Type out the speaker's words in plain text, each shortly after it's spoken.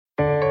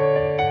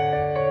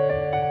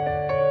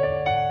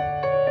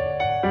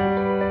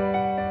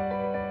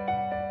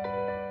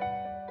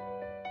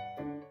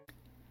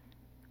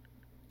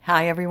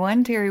Hi,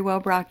 everyone. Terry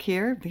Wellbrock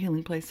here, the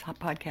Healing Place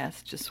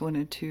Podcast. Just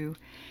wanted to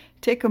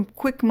take a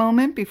quick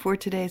moment before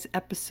today's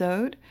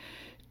episode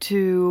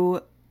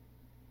to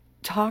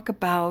talk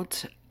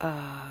about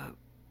the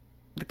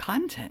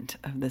content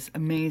of this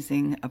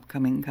amazing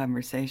upcoming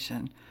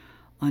conversation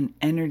on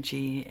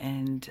energy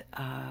and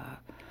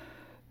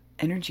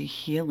energy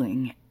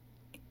healing.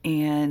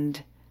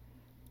 And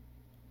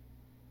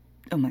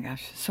oh my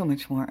gosh, so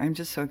much more. I'm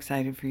just so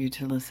excited for you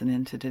to listen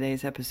in to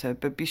today's episode.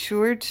 But be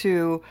sure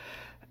to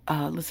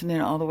listen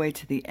in all the way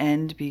to the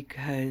end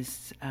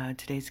because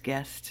today's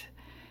guest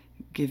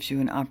gives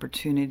you an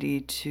opportunity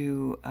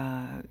to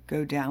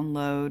go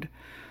download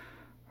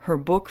her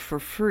book for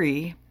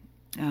free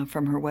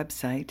from her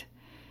website.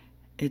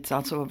 It's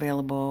also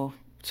available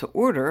to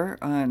order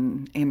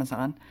on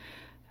Amazon,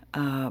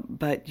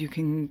 but you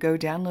can go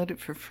download it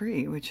for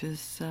free, which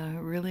is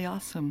really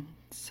awesome.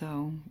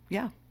 So,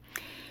 yeah,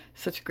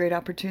 such a great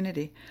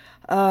opportunity.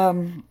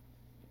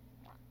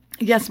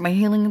 Yes, my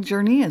healing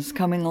journey is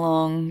coming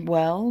along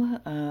well.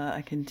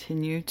 I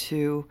continue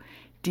to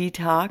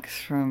detox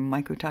from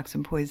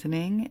mycotoxin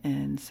poisoning,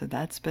 and so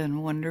that's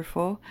been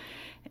wonderful,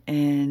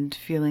 and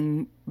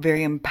feeling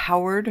very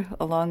empowered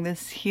along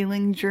this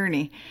healing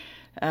journey.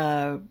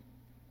 I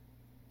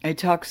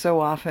talk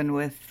so often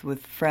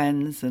with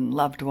friends and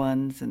loved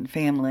ones and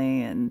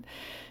family and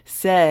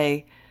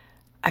say,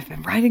 I've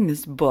been writing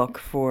this book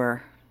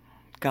for,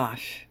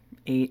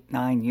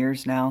 8-9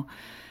 years now,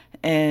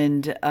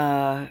 and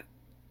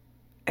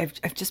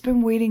I've just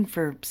been waiting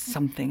for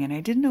something, and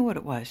I didn't know what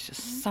it was,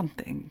 just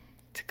something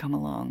to come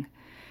along.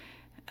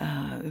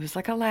 It was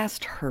like a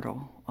last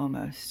hurdle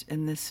almost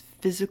in this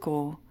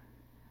physical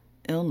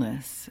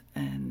illness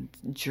and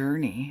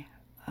journey,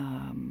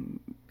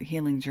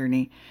 healing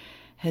journey,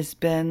 has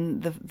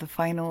been the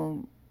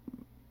final,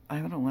 I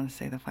don't want to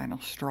say the final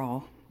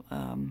straw,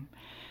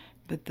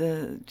 but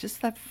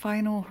just that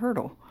final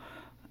hurdle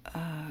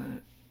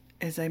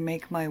as I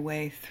make my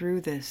way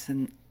through this.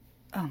 And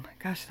oh my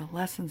gosh, the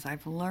lessons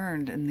I've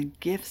learned and the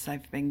gifts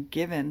I've been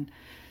given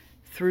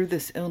through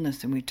this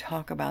illness. And we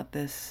talk about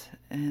this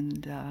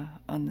and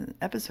on the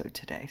episode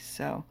today.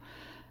 So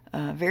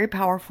very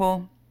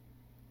powerful,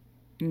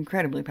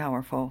 incredibly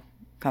powerful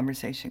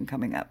conversation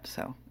coming up.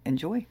 So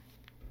enjoy.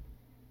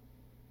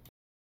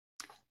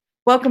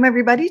 Welcome,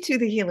 everybody, to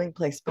the Healing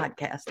Place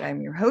Podcast.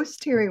 I'm your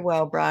host, Terry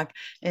Wellbrock,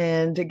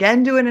 and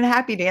again, doing a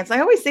happy dance. I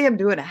always say I'm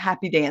doing a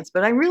happy dance,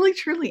 but I really,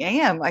 truly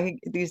am.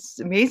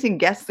 These amazing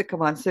guests that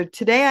come on. So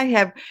today I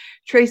have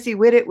Tracey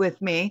Whittet with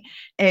me,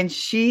 and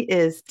she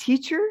is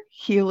teacher,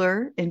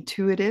 healer,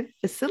 intuitive,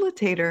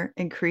 facilitator,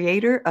 and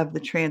creator of the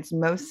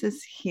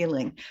Transmosis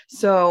Healing.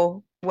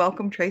 So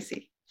welcome,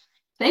 Tracey.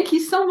 Thank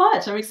you so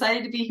much. I'm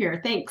excited to be here.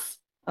 Thanks.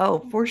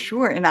 Oh, for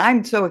sure. And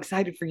I'm so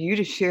excited for you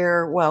to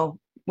share, well,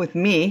 with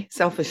me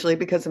selfishly,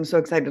 because I'm so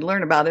excited to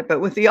learn about it,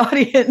 but with the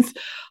audience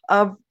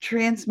of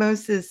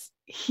Transmosis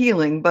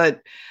Healing.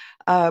 But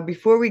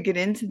before we get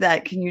into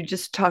that, can you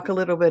just talk a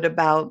little bit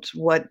about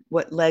what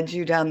led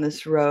you down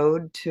this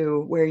road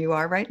to where you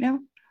are right now?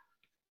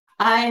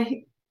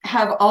 I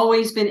have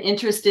always been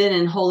interested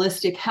in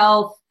holistic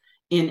health,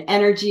 in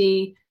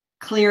energy,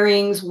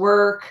 clearings,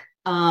 work.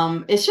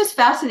 It's just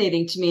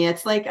fascinating to me.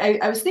 It's like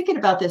I was thinking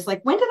about this,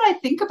 like, when did I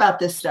think about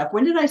this stuff?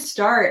 When did I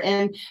start?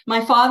 And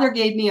my father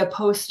gave me a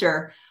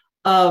poster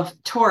of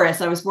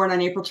Taurus. I was born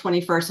on April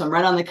 21st, so I'm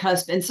right on the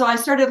cusp. And so I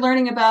started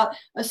learning about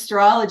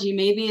astrology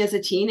maybe as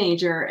a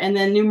teenager, and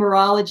then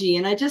numerology.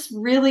 And I just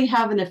really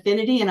have an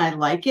affinity, and I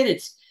like it.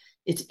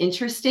 It's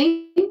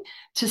interesting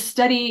to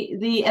study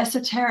the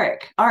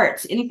esoteric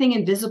arts, anything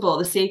invisible,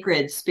 the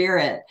sacred,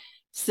 spirit.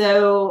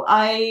 So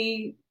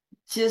I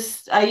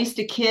used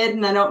to kid,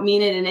 and I don't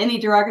mean it in any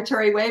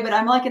derogatory way, but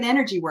I'm like an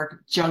energy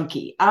work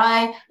junkie.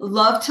 I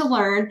love to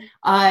learn.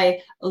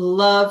 I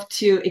love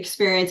to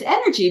experience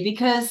energy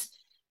because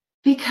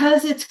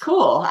it's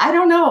cool. I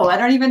don't know. I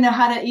don't even know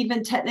how to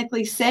even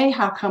technically say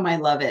how come I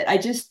love it. I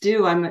just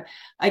do.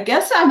 I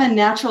guess I'm a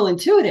natural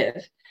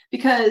intuitive,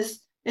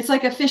 because it's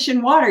like a fish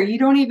in water. You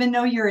don't even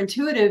know you're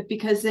intuitive,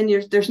 because then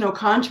there's no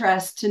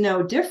contrast to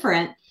know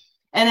different.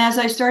 And as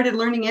I started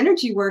learning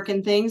energy work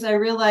and things, I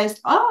realized,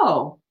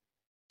 oh,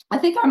 I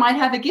think I might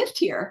have a gift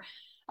here.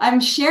 I'm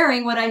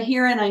sharing what I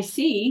hear and I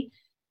see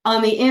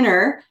on the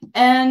inner,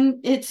 and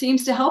it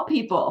seems to help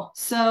people.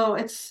 So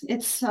it's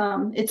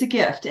a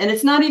gift, and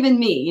it's not even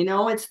me,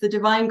 it's the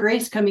divine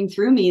grace coming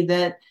through me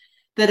that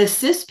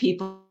assists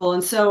people.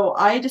 And so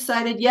I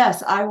decided,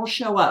 yes, I will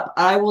show up.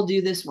 I will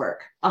do this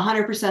work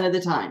 100% of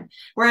the time.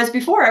 Whereas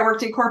before I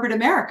worked in corporate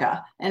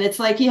America, and it's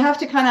like, you have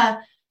to kind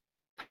of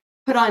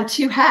put on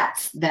two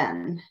hats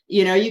then.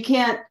 You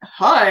can't,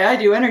 hi, I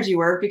do energy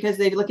work, because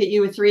they look at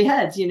you with three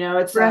heads.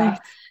 It's Right.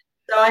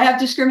 so I have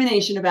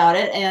discrimination about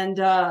it. And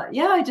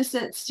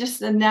it's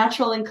just a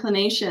natural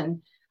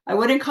inclination. I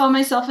wouldn't call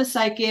myself a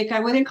psychic. I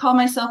wouldn't call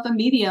myself a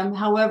medium.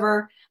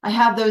 However, I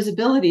have those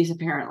abilities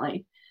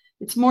apparently.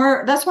 It's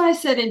more, that's why I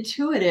said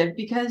intuitive,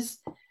 because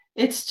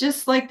it's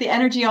just like the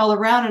energy all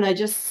around, and I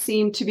just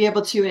seem to be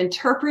able to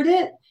interpret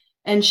it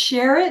and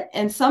share it,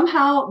 and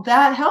somehow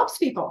that helps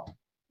people.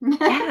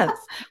 Yes.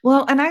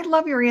 Well, and I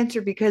love your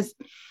answer because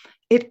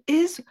it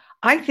is,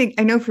 I think,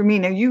 I know for me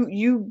now,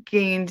 you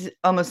gained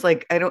almost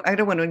like, I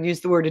don't want to use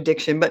the word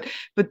addiction, but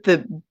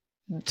the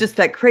just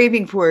that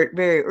craving for it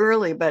very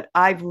early, but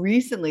I've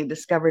recently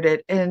discovered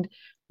it. And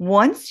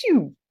once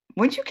you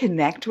once you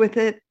connect with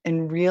it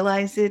and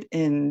realize it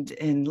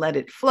and let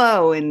it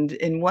flow and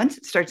once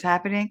it starts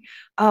happening,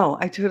 oh,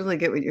 I totally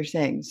get what you're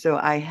saying. So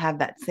I have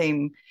that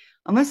same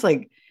almost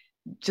like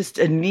just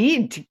a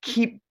need to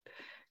keep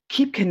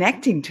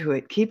connecting to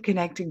it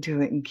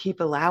and keep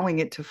allowing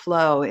it to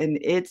flow. And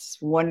it's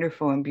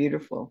wonderful and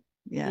beautiful.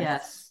 Yes.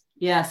 Yes.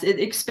 Yes. It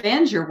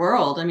expands your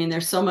world. I mean,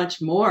 there's so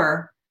much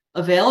more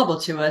available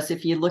to us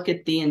if you look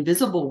at the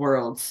invisible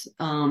worlds.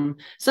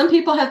 Some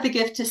people have the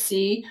gift to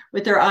see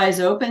with their eyes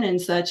open and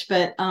such,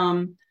 but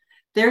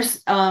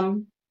there's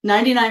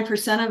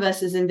 99% of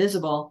us is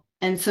invisible.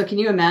 And so can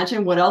you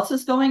imagine what else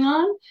is going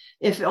on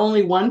if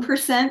only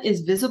 1%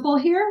 is visible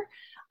here?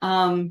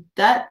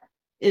 That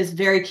is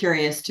very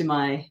curious to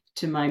my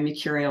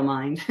mercurial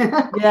mind.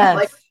 Like,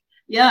 Yes.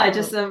 yeah,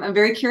 I'm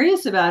very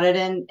curious about it,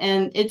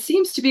 and it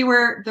seems to be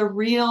where the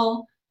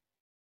real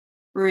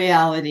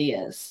reality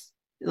is.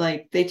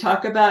 Like they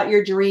talk about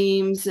your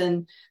dreams,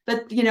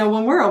 but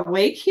when we're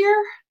awake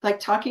here, like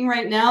talking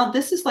right now,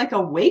 this is like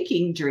a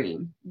waking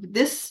dream.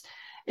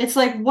 It's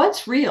like,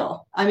 what's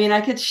real? I mean,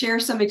 I could share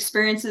some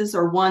experiences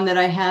or one that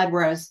I had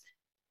where is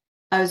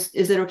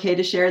it okay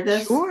to share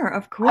this? Sure,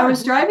 of I was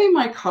course. driving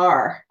my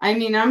car. I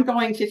mean, I'm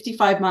going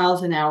 55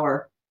 miles an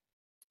hour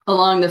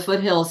along the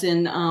foothills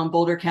in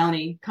Boulder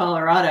County,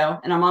 Colorado,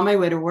 and I'm on my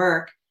way to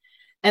work.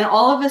 And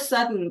all of a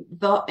sudden,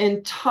 the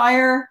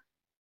entire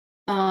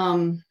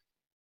um,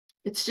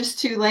 it's just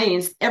two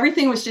lanes.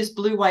 Everything was just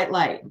blue white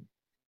light,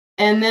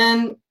 and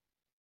then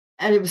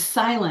and it was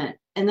silent.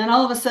 And then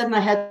all of a sudden,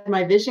 I had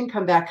my vision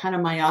come back, kind of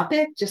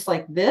myopic, just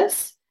like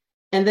this,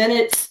 and then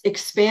it's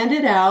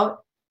expanded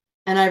out.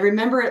 And I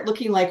remember it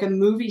looking like a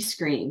movie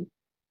screen,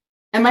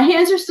 and my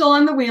hands are still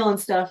on the wheel and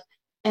stuff.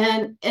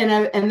 And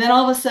then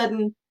all of a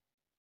sudden,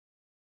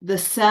 the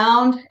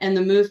sound and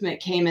the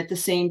movement came at the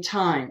same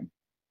time.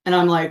 And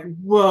I'm like,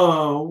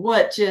 whoa,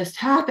 what just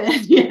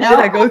happened? Did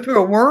I go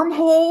through a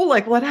wormhole?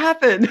 Like what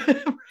happened?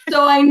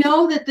 So I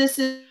know that this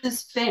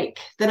is fake,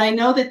 that I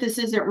know that this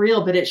isn't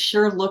real, but it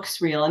sure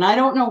looks real. And I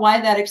don't know why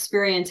that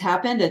experience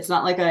happened. It's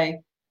not like I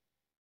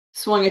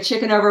swung a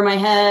chicken over my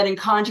head and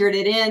conjured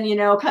it in,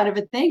 kind of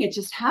a thing. It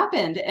just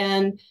happened.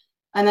 And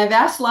I've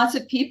asked lots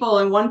of people,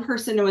 and one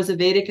person who was a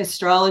Vedic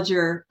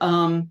astrologer,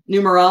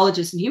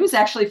 numerologist, and he was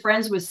actually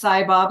friends with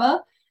Sai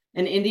Baba,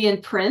 an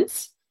Indian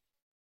prince.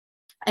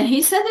 And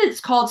he said that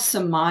it's called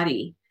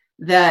samadhi,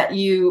 that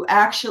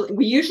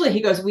we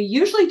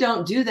usually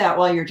don't do that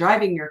while you're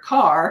driving your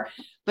car.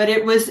 But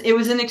it was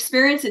an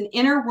experience, an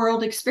inner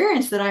world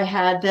experience that I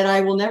had that I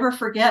will never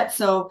forget.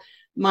 So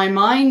my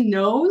mind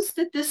knows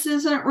that this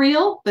isn't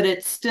real, but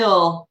it's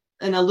still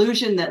an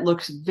illusion that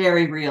looks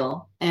very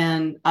real.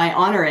 And I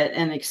honor it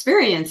and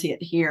experience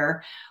it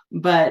here.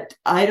 But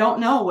I don't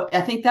know.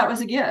 I think that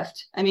was a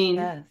gift. I mean,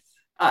 Yes.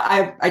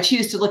 I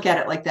choose to look at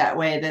it like that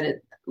way, that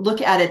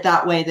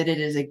it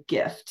is a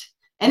gift.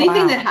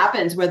 Anything that Wow.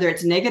 happens, whether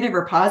it's negative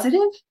or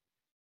positive,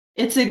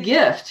 it's a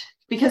gift.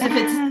 Because if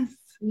it's Yes.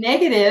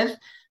 negative,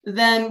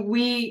 then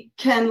we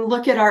can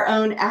look at our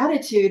own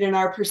attitude and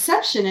our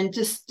perception and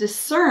just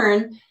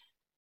discern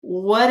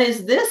what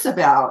is this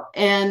about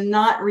and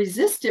not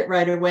resist it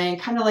right away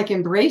and kind of like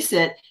embrace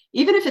it.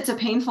 Even if it's a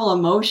painful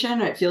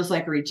emotion, it feels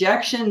like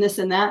rejection, this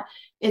and that,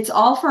 it's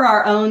all for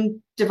our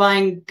own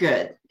divine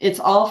good. It's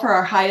all for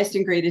our highest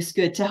and greatest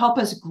good to help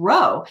us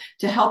grow,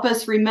 to help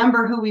us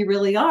remember who we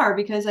really are,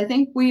 because I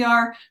think we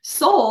are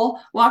soul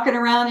walking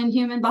around in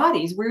human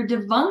bodies. We're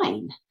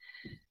divine.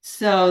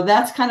 So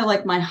that's kind of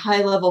like my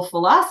high level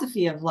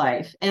philosophy of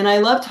life. And I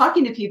love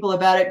talking to people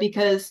about it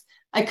because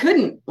I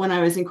couldn't when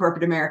I was in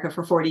corporate America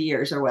for 40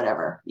 years or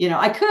whatever.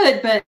 I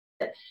could, but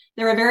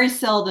there are very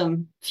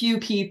seldom few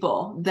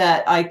people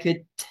that I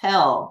could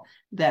tell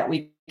that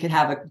we could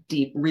have a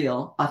deep,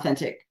 real,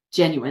 authentic,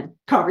 genuine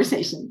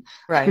conversation.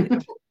 Right.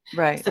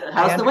 Right. So I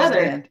how's the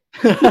weather?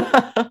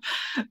 understand.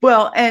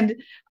 Well,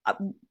 and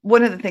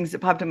one of the things that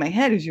popped in my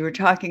head as you were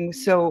talking,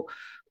 so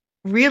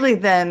really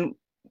then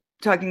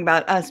talking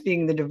about us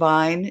being the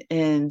divine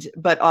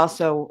but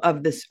also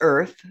of this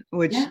earth,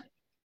 which Yeah.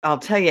 I'll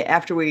tell you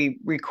after we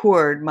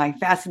record my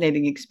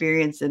fascinating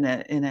experience in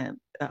a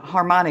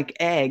harmonic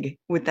egg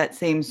with that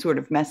same sort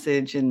of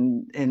message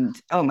and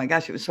oh my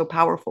gosh, it was so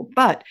powerful.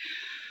 But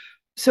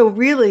so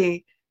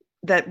really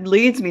that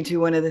leads me to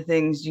one of the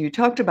things you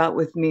talked about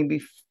with me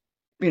before,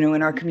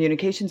 in our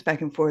communications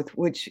back and forth,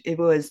 which it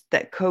was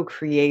that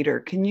co-creator.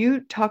 Can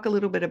you talk a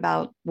little bit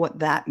about what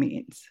that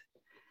means?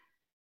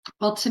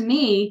 Well, to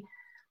me,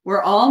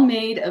 we're all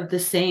made of the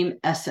same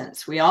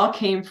essence. We all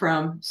came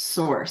from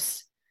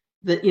source,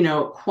 the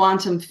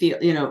quantum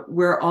field,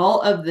 we're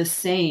all of the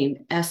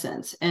same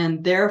essence.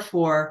 And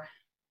therefore,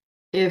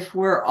 if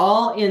we're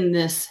all in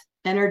this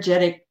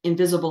energetic,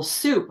 invisible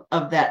soup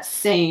of that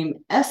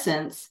same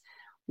essence,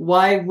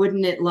 why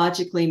wouldn't it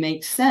logically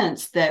make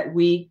sense that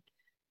we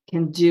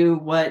can do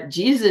what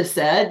Jesus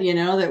said,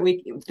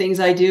 that things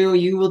I do,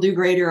 you will do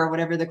greater, or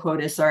whatever the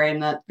quote is. Sorry, I'm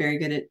not very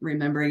good at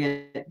remembering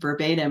it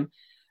verbatim.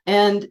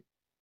 And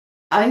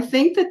I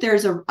think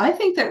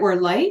that we're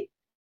light,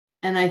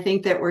 and I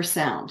think that we're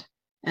sound.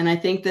 And I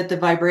think that the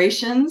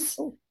vibrations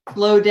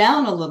slow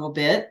down a little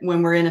bit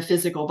when we're in a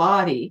physical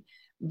body.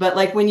 But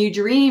like when you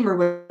dream or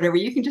whatever,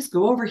 you can just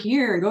go over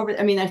here and go over.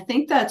 I mean, I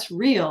think that's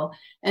real.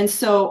 And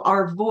so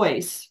our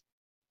voice,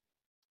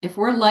 if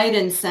we're light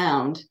and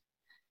sound,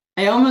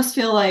 I almost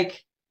feel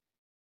like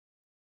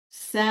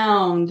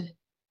sound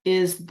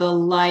is the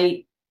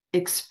light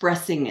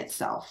expressing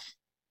itself.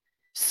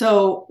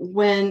 So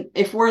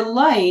if we're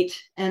light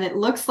and it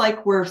looks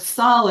like we're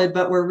solid,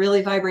 but we're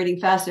really vibrating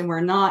fast and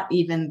we're not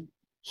even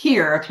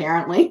here,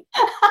 apparently,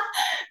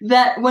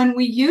 that when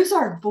we use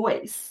our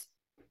voice,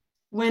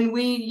 when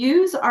we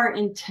use our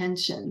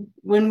intention,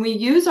 when we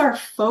use our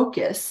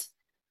focus,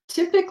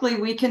 typically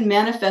we can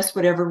manifest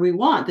whatever we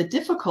want. The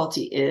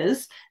difficulty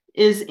is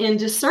in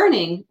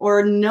discerning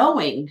or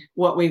knowing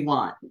what we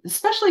want,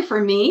 especially for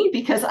me,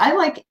 because I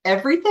like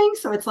everything.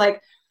 So it's like,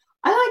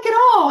 I like it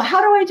all. How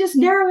do I just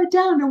narrow it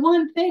down to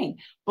one thing?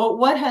 But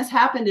what has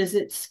happened is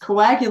it's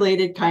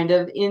coagulated kind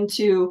of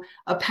into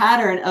a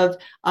pattern of,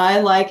 I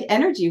like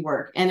energy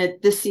work, and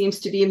this seems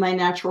to be my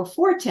natural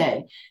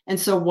forte. And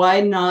so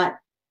why not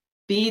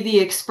be the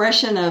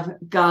expression of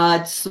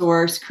God,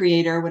 source,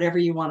 creator, whatever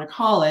you want to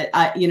call it?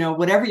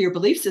 Whatever your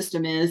belief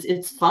system is,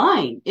 it's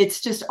fine.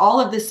 It's just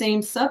all of the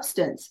same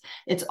substance.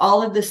 It's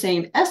all of the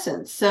same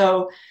essence.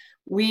 So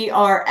we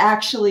are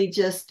actually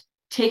just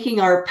taking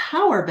our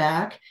power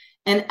back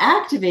and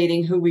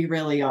activating who we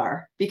really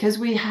are, because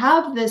we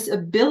have this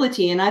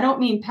ability. And I don't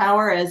mean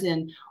power as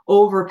in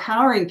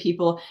overpowering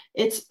people.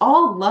 It's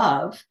all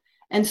love.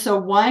 And so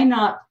why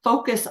not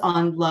focus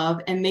on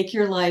love and make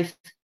your life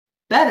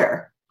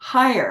better,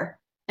 higher,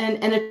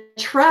 and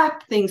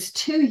attract things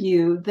to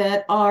you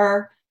that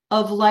are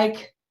of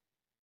like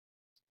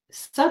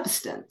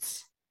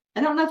substance? I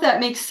don't know if that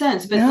makes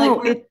sense, but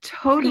no, it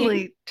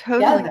totally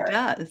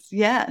does.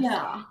 Yes.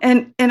 Yeah.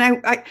 And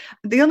I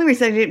the only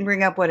reason I didn't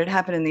bring up what had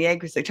happened in the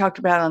egg was I talked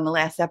about it on the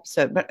last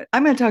episode, but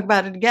I'm going to talk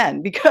about it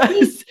again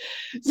because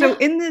so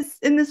in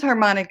this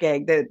harmonic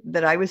egg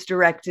that I was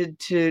directed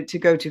to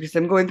go to, because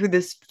I'm going through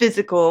this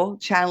physical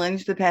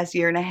challenge the past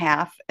year and a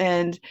half,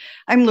 and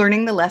I'm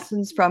learning the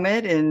lessons from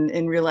it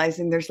and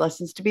realizing there's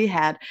lessons to be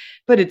had,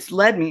 but it's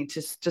led me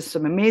to just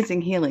some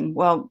amazing healing.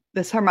 Well,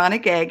 this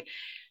harmonic egg,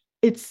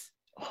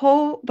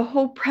 the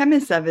whole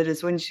premise of it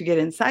is, once you get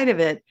inside of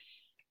it,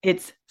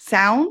 it's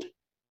sound,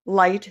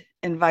 light,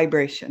 and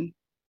vibration.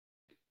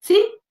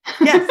 See?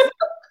 Yes.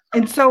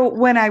 And so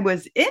when I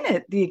was in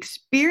it, the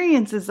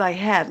experiences I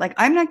had, like,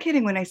 I'm not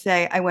kidding when I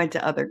say I went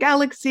to other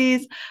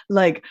galaxies.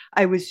 Like,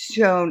 I was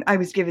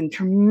given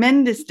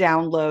tremendous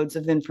downloads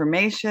of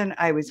information.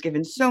 I was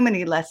given so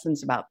many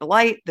lessons about the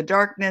light, the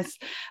darkness.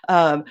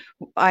 I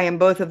am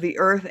both of the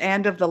earth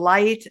and of the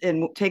light,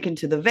 and taken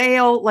to the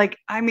veil. Like,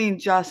 I mean,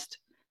 just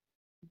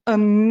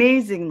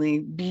amazingly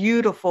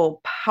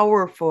beautiful,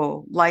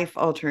 powerful,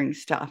 life-altering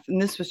stuff.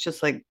 And this was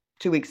just like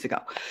 2 weeks ago.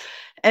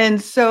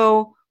 And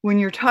so when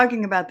you're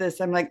talking about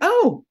this, I'm like,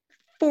 oh,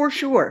 for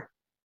sure.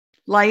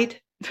 Light,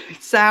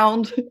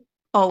 sound,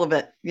 all of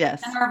it.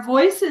 Yes. And our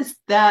voice is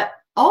that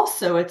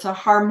also, it's a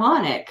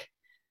harmonic.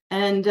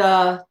 And,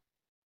 kudos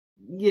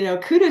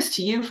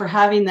to you for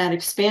having that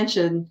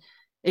expansion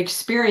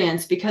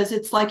experience, because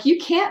it's like, you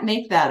can't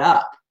make that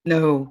up.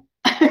 No.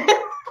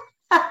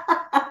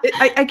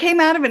 I came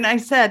out of it and I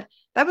said,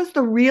 that was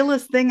the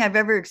realest thing I've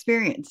ever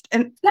experienced.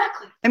 And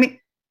exactly. I mean,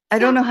 I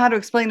don't know how to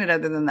explain it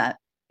other than that.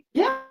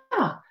 Yeah,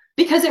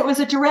 because it was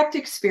a direct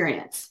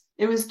experience.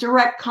 It was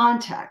direct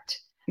contact.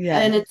 Yeah.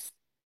 And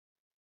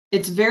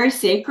it's very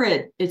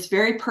sacred. It's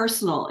very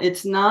personal.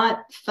 It's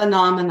not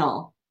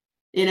phenomenal.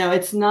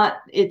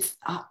 It's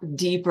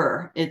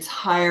deeper. It's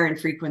higher in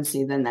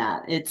frequency than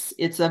that.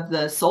 It's of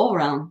the soul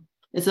realm.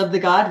 It's of the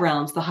God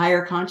realms, the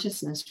higher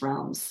consciousness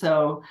realms.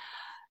 So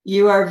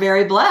you are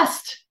very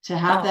blessed to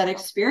have that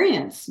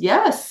experience.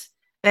 Yes.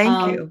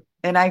 Thank you.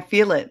 And I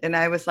feel it. And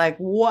I was like,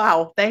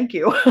 wow, thank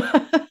you.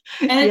 And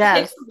it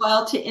takes a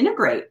while to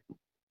integrate.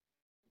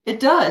 It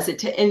does.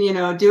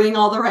 Doing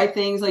all the right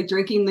things, like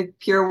drinking the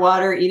pure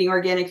water, eating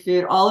organic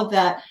food, all of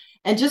that.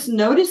 And just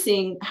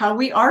noticing how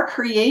we are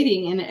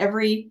creating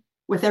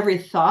with every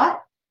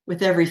thought,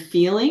 with every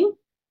feeling,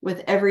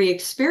 with every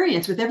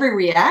experience, with every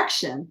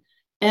reaction.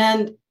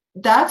 And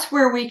that's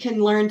where we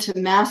can learn to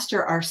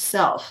master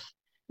ourself,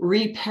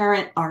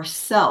 reparent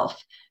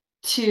ourself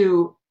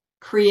to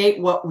create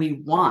what we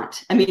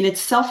want. I mean,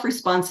 it's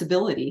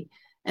self-responsibility.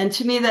 And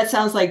to me, that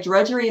sounds like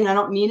drudgery, and I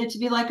don't mean it to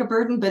be like a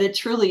burden, but it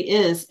truly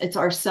is. It's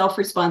our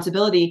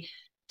self-responsibility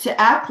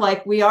to act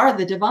like we are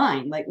the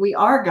divine, like we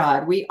are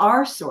God, we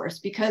are source,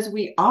 because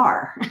we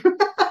are.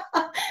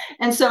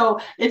 And so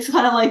it's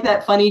kind of like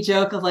that funny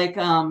joke of like,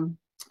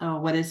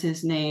 what is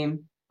his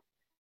name?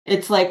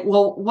 It's like,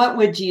 well, what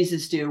would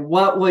Jesus do?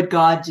 What would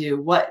God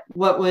do? What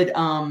would,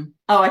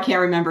 I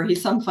can't remember.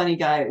 He's some funny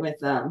guy with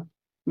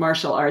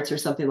martial arts or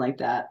something like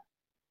that.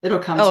 It'll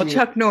come to Oh, me.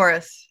 Chuck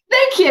Norris.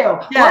 Thank you.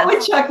 What would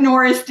Yes. Chuck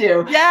Norris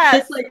do? Yes.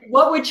 It's like,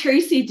 what would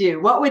Tracey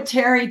do? What would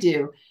Terry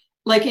do?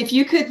 Like, if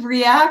you could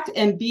react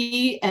and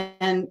be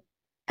and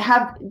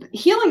have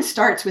healing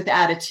starts with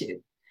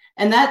attitude.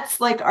 And that's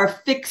like our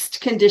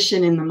fixed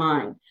condition in the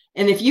mind.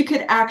 And if you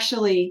could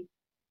actually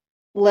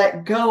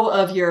let go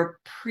of your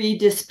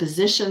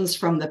predispositions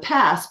from the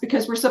past,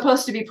 because we're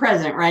supposed to be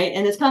present, right?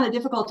 And it's kind of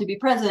difficult to be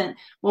present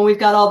when we've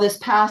got all this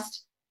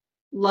past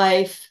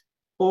life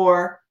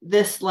or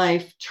this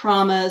life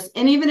traumas.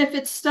 And even if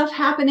it's stuff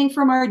happening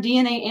from our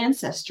DNA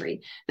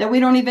ancestry that we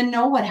don't even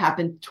know what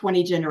happened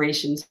 20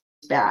 generations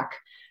back,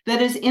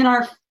 that is in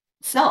our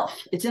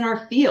self, it's in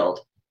our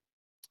field.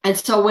 And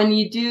so when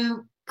you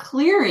do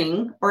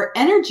clearing or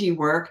energy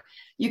work,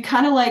 you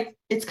kind of like,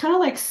 it's kind of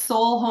like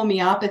soul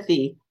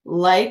homeopathy,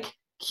 like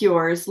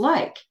cures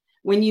like.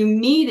 When you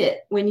meet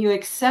it, when you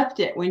accept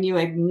it, when you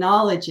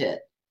acknowledge it,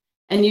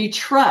 and you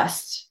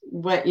trust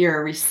what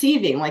you're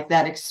receiving, like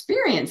that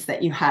experience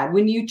that you had,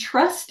 when you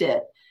trust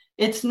it,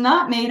 it's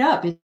not made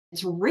up.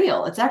 It's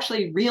real. It's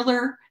actually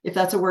realer, if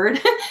that's a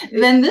word,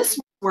 than this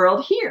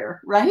world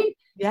here, right?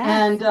 Yes.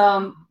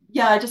 And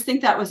yeah, I just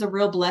think that was a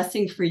real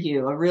blessing for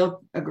you, a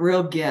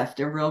real gift,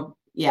 a real,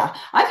 yeah.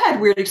 I've had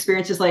weird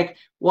experiences like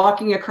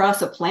walking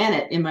across a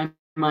planet in my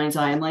mind's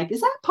eye. I'm like, is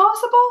that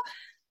possible?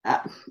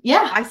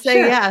 Yeah, I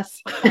say sure.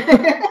 yes.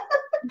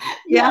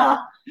 Yeah,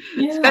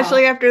 yeah.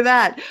 Especially after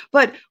that.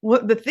 But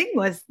what the thing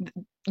was,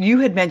 you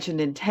had mentioned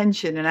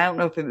intention, and I don't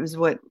know if it was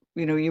what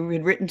you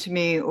had written to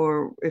me,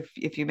 or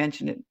if you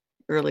mentioned it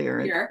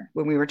earlier Sure.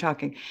 when we were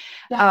talking.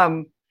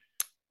 Yeah.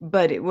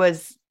 But it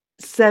was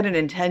set an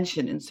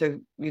intention, and so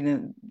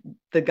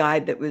the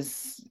guide that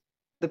was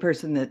the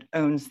person that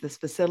owns this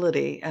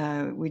facility,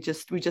 we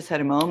just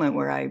had a moment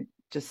where I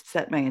just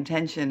set my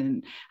intention,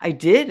 and I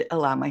did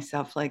allow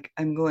myself, like,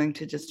 I'm going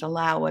to just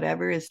allow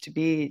whatever is to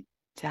be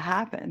to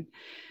happen.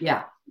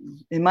 Yeah.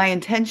 And my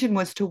intention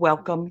was to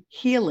welcome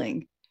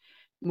healing.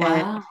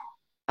 And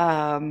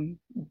Wow.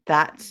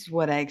 that's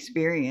what I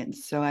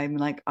experienced. So I'm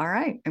like, all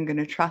right, I'm going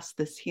to trust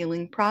this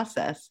healing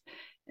process,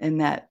 and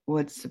that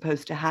what's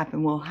supposed to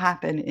happen will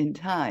happen in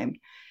time.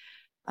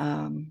 That's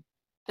And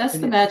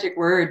the it's, magic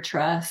word,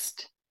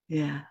 trust.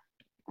 yeah.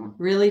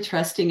 Really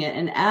trusting it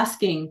and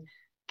asking,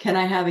 can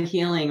I have a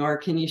healing, or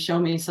can you show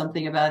me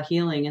something about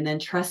healing? And then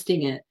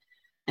trusting it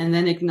and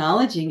then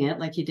acknowledging it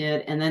like you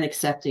did and then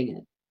accepting it.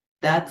 Yeah.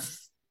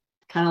 That's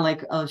kind of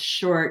like a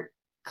short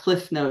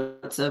cliff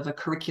notes of a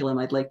curriculum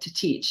I'd like to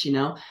teach,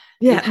 Yeah. Well,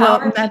 and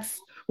empower. that's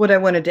what I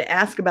wanted to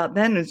ask about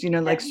then is,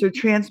 like, so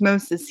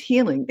transmosis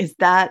healing, is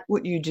that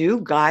what you do?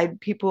 Guide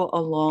people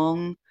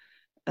along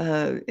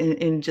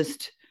in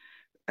just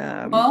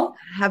Well,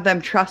 have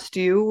them trust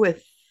you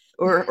with,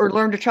 or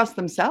learn to trust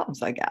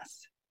themselves, I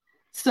guess.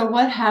 so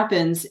what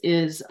happens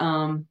is,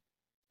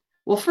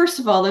 well, first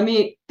of all,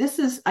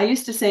 I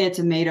used to say it's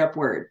a made up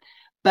word,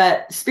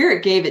 but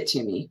Spirit gave it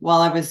to me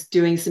while I was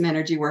doing some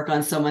energy work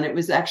on someone. It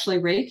was actually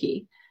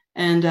Reiki.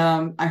 And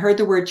I heard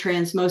the word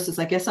transmosis.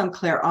 I guess I'm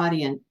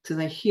clairaudient because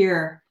I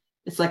hear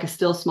it's like a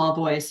still small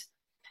voice.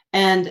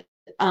 And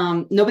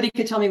nobody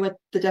could tell me what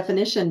the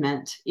definition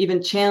meant. Even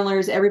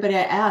channelers, everybody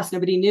I asked,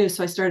 nobody knew.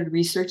 So I started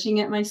researching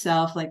it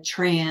myself, like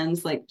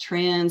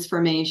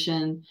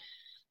transformation,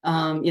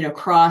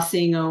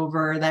 crossing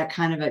over, that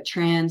kind of a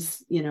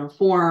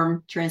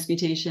form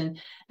transmutation.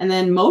 And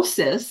then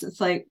mosis,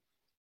 it's like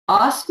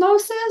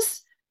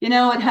osmosis.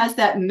 It has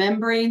that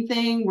membrane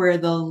thing where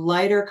the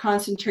lighter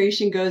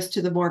concentration goes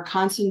to the more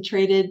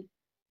concentrated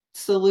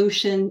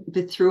solution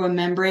through a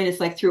membrane. It's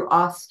like through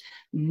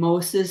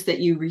osmosis that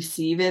you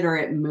receive it, or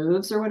it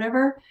moves or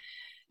whatever.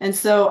 And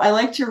so I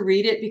like to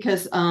read it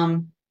because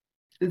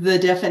the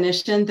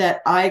definition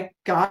that I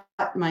got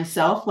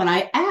myself when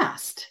I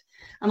asked,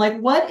 I'm like,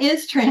 what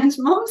is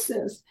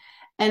transmosis?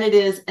 And it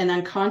is an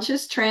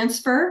unconscious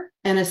transfer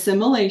and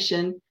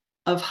assimilation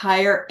of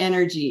higher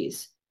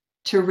energies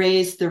to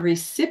raise the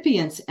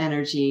recipient's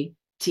energy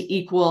to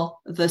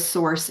equal the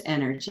source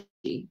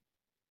energy.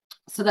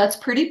 So that's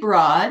pretty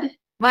broad.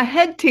 My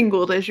head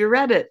tingled as you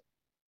read it.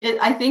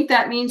 I think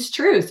that means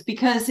truth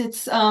because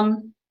it's I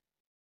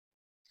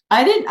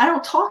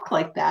don't talk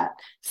like that.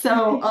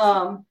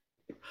 So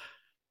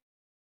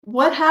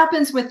what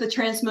happens with the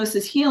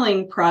transmosis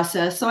healing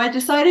process? So I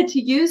decided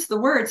to use the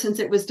word, since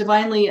it was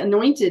divinely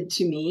anointed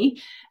to me,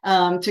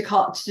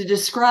 to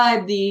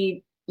describe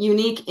the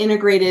unique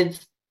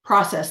integrative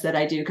process that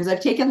I do, because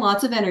I've taken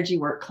lots of energy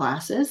work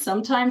classes.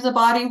 Sometimes a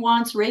body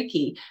wants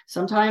Reiki,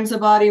 sometimes a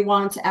body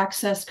wants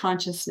access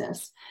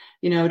consciousness,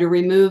 to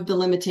remove the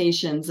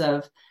limitations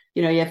of,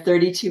 you have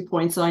 32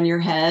 points on your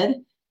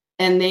head,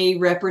 and they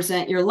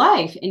represent your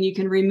life, and you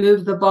can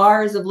remove the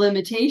bars of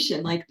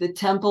limitation. Like the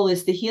temple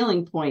is the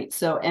healing point,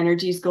 so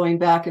energy is going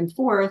back and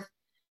forth,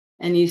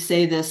 and you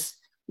say this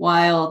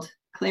wild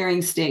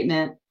clearing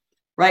statement: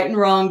 right and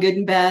wrong, good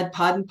and bad,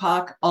 pod and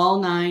pock, all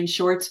nine,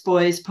 shorts,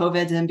 boys,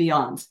 poveds, and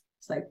beyonds.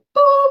 It's like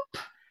boop,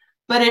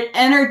 but it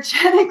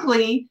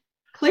energetically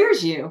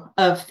clears you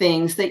of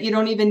things that you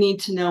don't even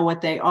need to know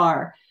what they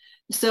are.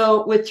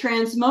 So with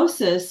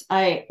Transmosis,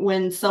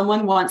 when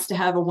someone wants to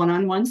have a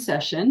one-on-one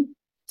session,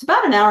 it's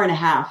about an hour and a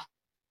half,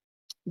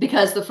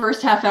 because the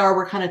first half hour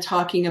we're kind of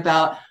talking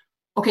about,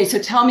 okay, so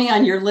tell me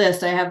on your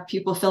list. I have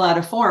people fill out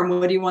a form.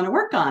 What do you want to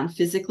work on?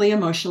 Physically,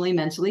 emotionally,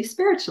 mentally,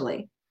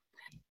 spiritually.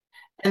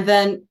 And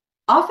then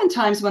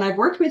oftentimes when I've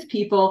worked with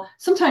people,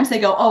 sometimes they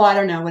go, oh, I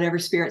don't know, whatever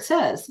spirit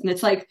says. And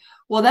it's like,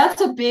 well,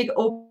 that's a big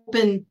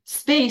open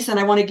space, and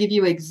I want to give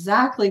you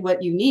exactly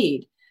what you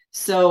need.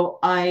 So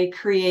I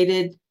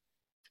created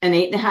an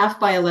 8.5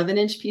 by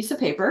 11-inch piece of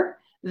paper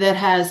that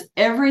has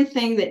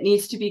everything that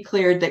needs to be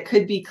cleared, that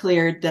could be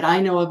cleared, that I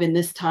know of in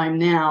this time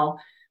now.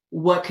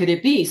 What could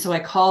it be? So I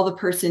call the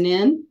person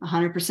in,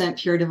 100%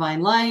 pure divine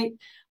light.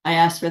 I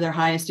ask for their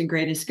highest and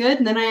greatest good,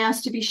 and then I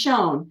ask to be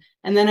shown.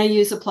 And then I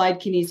use applied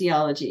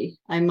kinesiology.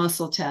 I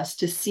muscle test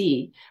to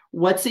see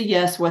what's a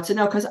yes, what's a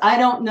no, because I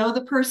don't know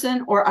the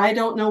person, or I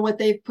don't know what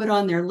they've put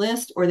on their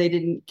list, or they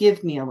didn't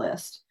give me a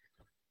list.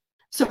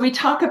 So we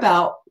talk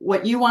about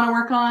what you want to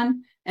work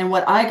on and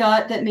what I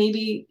got that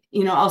maybe,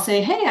 I'll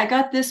say, hey, I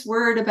got this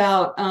word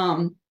about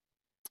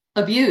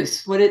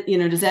abuse.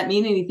 Does that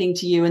mean anything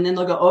to you? And then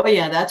they'll go, oh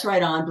yeah, that's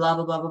right on, blah,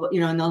 blah, blah, blah,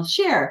 blah, and they'll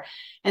share.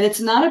 And it's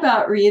not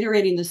about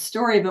reiterating the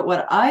story, but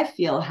what I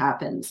feel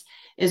happens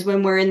is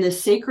when we're in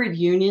this sacred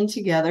union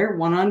together,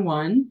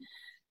 one-on-one,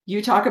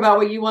 you talk about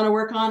what you want to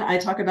work on. I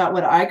talk about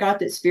what I got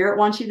that spirit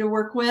wants you to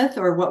work with,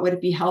 or what would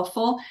it be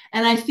helpful.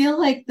 And I feel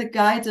like the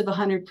guides of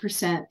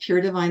 100%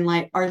 pure divine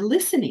light are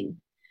listening.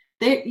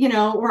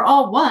 We're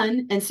all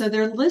one. And so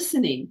they're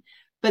listening,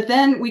 but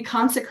then we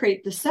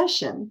consecrate the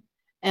session,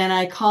 and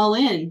I call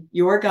in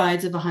your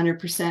guides of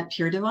 100%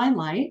 pure divine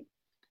light.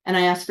 And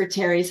I ask for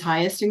Terry's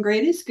highest and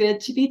greatest good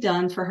to be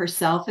done for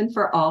herself and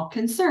for all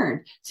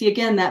concerned. See,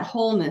 again, that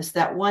wholeness,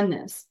 that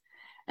oneness.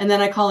 And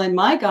then I call in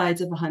my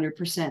guides of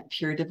 100%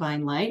 pure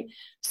divine light,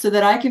 so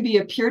that I can be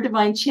a pure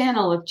divine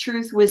channel of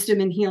truth,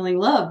 wisdom, and healing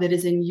love that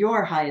is in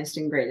your highest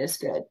and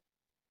greatest good.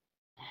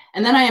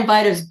 And then I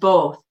invite us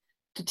both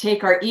to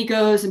take our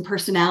egos and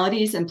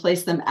personalities and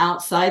place them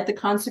outside the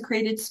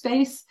consecrated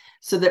space,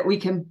 so that we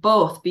can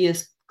both be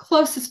as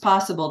close as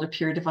possible to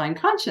pure divine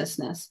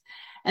consciousness.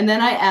 And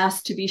then I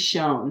ask to be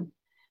shown.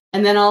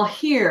 And then I'll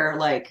hear,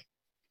 like,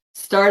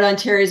 start on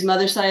Terry's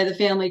mother's side of the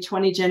family,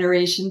 20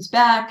 generations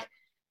back.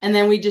 And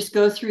then we just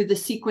go through the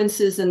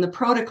sequences and the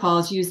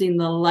protocols using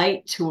the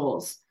light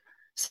tools.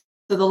 So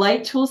the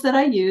light tools that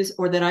I use,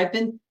 or that I've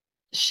been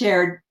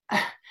shared,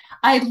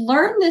 I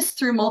learned this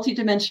through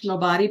multidimensional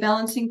body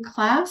balancing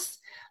class,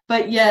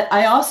 but yet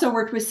I also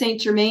worked with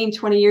Saint Germain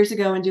 20 years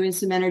ago and doing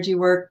some energy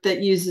work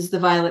that uses the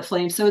violet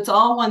flame. So it's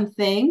all one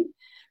thing,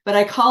 but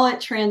I call it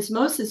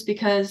Transmosis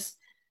because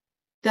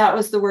that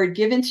was the word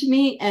given to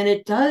me. And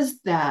it does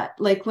that.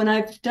 Like when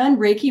I've done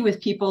Reiki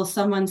with people,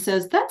 someone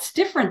says, that's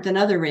different than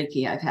other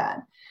Reiki I've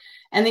had.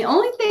 And the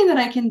only thing that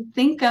I can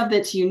think of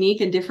that's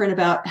unique and different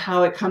about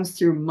how it comes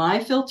through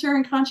my filter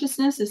and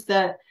consciousness is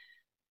that,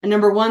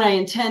 number one, I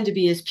intend to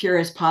be as pure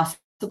as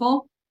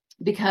possible,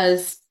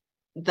 because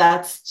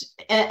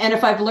and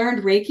if I've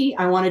learned Reiki,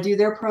 I want to do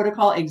their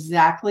protocol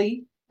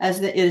exactly as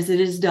it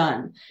is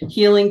done.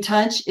 Healing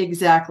touch,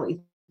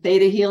 exactly.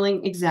 Theta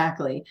healing,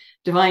 exactly.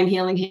 Divine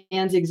healing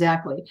hands,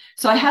 exactly.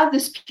 So I have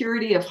this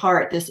purity of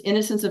heart, this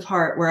innocence of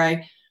heart,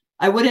 where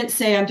I wouldn't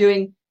say I'm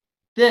doing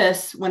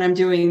this when I'm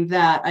doing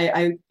that.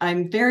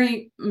 I'm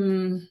very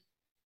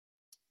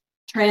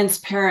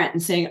transparent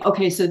and saying,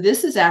 okay, so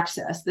this is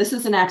access. This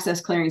is an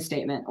access clearing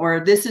statement, or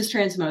this is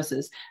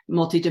Transmosis,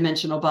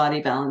 multidimensional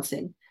body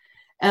balancing.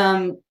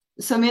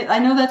 So I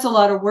know that's a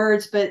lot of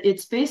words, but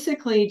it's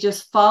basically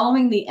just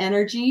following the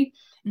energy.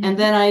 Mm-hmm. And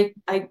then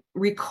I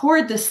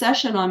record the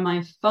session on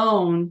my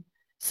phone,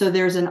 so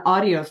there's an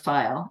audio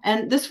file.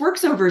 And this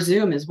works over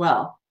Zoom as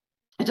well.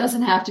 It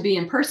doesn't have to be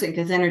in person,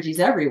 because energy's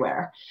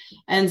everywhere.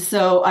 And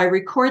so I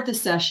record the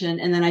session,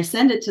 and then I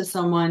send it to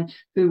someone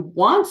who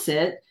wants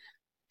it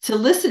to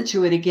listen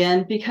to it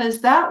again, because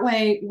that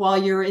way,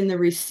 while you're in the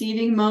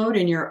receiving mode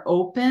and you're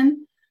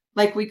open,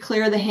 like we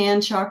clear the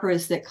hand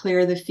chakras that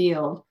clear the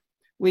field.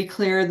 We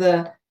clear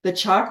the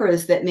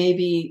chakras that may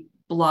be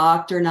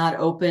blocked or not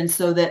open,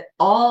 so that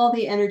all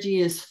the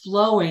energy is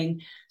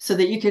flowing, so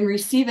that you can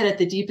receive it at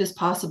the deepest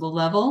possible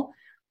level,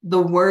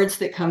 the words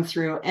that come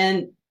through.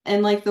 And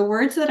like the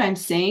words that I'm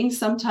saying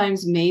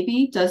sometimes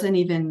maybe doesn't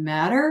even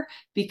matter,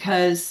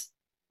 because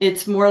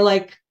it's more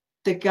like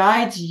the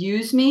guides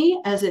use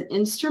me as an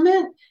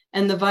instrument,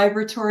 and the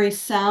vibratory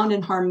sound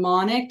and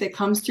harmonic that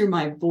comes through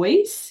my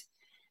voice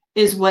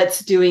is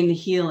what's doing the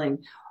healing.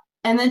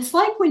 And it's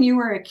like when you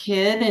were a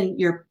kid and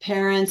your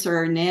parents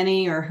or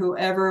nanny or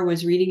whoever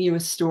was reading you a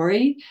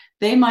story,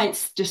 they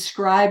might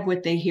describe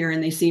what they hear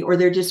and they see, or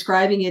they're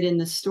describing it in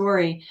the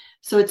story.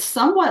 So it's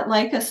somewhat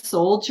like a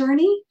soul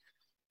journey.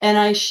 And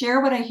I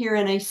share what I hear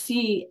and I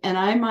see, and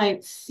I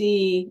might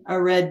see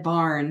a red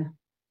barn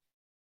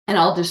and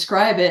I'll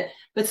describe it,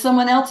 but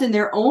someone else in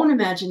their own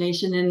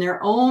imagination, in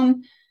their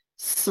own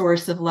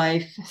source of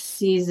life,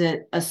 sees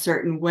it a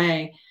certain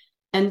way.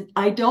 And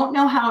I don't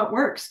know how it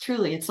works,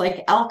 truly. It's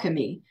like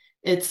alchemy.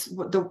 It's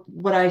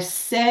what I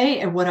say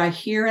and what I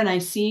hear and I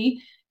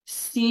see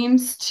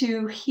seems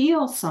to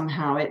heal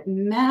somehow. It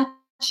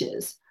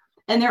matches.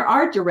 And there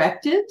are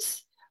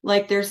directives,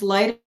 like there's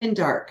light and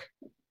dark.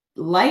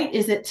 Light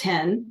is at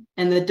 10,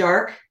 and the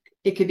dark,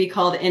 it could be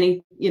called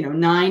any,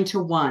 9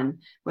 to 1,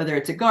 whether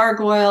it's a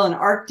gargoyle, an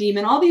arc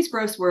demon, all these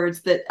gross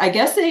words that I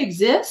guess they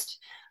exist,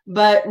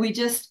 but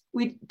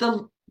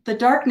the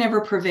dark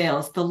never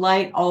prevails. The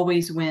light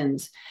always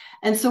wins.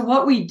 And so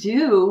what we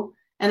do,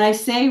 and I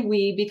say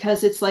we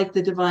because it's like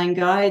the divine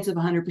guides of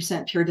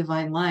 100% pure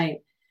divine light.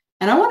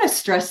 And I want to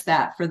stress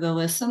that for the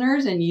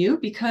listeners and you,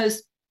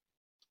 because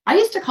I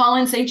used to call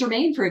in Saint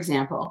Germain, for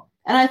example,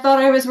 and I thought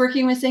I was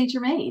working with Saint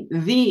Germain,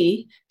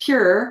 the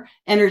pure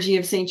energy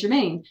of Saint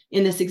Germain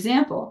in this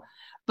example.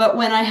 But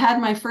when I had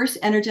my first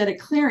energetic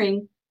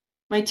clearing,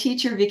 my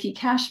teacher, Vicky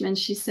Cashman,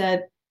 she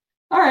said,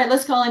 all right,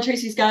 let's call in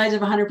Tracey's guides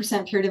of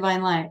 100% pure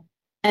divine light.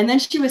 And then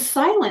she was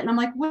silent. And I'm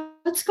like,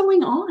 what's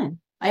going on?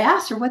 I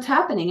asked her, what's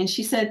happening? And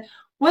she said,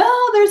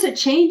 well, there's a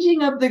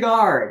changing of the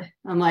guard.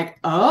 I'm like,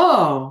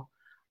 oh,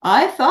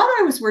 I thought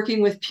I was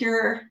working with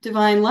pure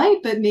divine light,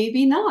 but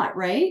maybe not,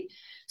 right?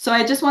 So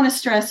I just want to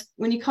stress,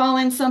 when you call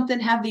in something,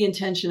 have the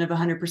intention of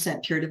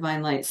 100% pure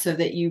divine light so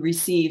that you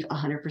receive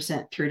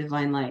 100% pure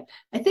divine light.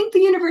 I think the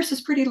universe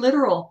is pretty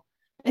literal.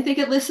 I think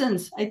it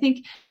listens. I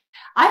think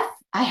I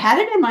had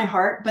it in my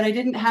heart, but I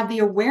didn't have the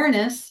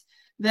awareness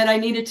that I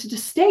needed to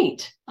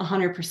state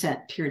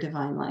 100% pure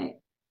divine light.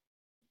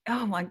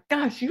 Oh my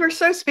gosh, you are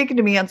so speaking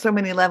to me on so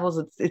many levels.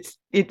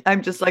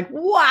 I'm just like,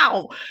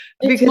 wow.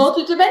 It's Because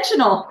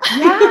multidimensional.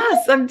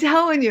 yes, I'm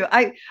telling you,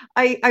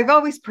 I've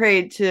always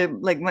prayed to,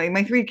 like,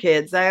 my three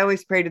kids. I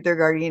always prayed to their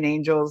guardian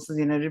angels,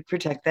 to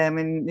protect them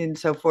and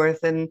so forth.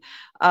 And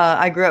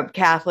I grew up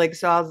Catholic,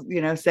 so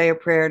I'll, say a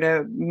prayer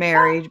to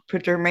Mary,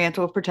 put her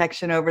mantle of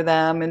protection over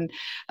them. And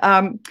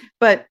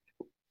but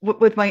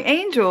with my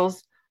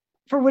angels,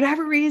 for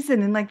whatever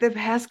reason, in like the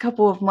past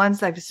couple of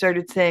months, I've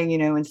started saying,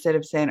 instead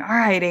of saying, all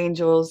right,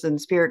 angels and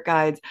spirit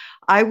guides,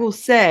 I will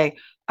say,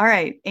 all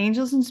right,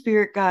 angels and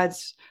spirit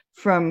guides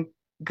from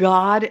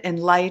God and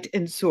light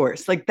and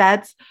source. Like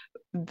that's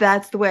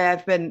the way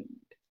I've been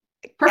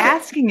Perfect.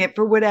 asking it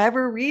for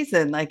whatever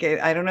reason. Like,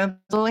 I don't know if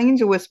the little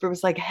angel whisper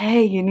was like,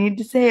 hey, you need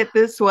to say it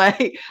this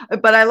way.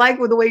 But I like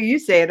the way you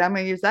say it. I'm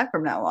going to use that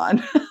from now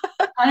on.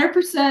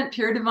 100%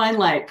 pure divine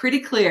light. Pretty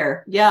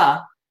clear. Yeah.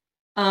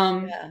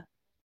 Um, Yeah.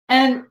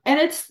 and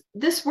it's,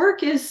 this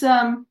work is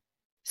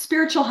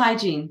spiritual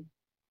hygiene.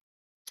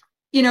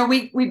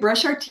 We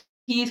brush our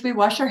teeth, we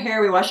wash our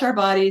hair, we wash our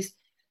bodies,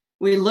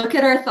 we look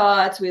at our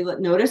thoughts, we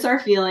notice our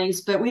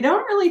feelings, but we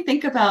don't really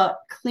think about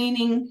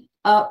cleaning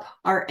up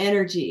our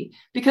energy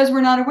because we're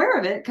not aware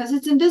of it, because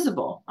it's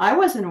invisible. I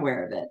wasn't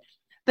aware of it.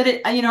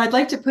 But I'd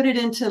like to put it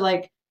into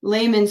like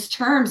layman's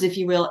terms, if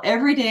you will,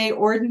 everyday,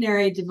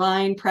 ordinary,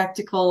 divine,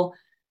 practical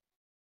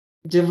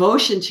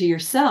devotion to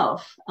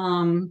yourself.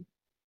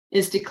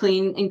 Is to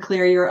clean and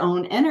clear your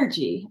own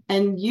energy.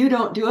 And you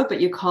don't do it,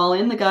 but you call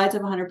in the guides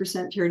of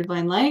 100% pure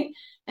divine light,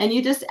 and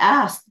you just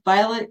ask,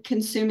 violet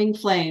consuming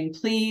flame,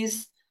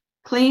 please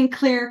clean,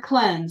 clear,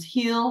 cleanse,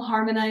 heal,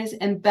 harmonize,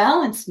 and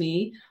balance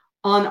me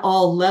on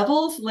all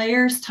levels,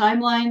 layers,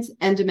 timelines,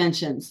 and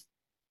dimensions.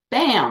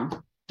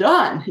 Bam,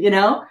 done,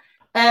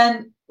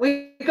 And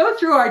we go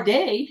through our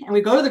day and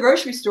we go to the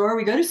grocery store,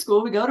 we go to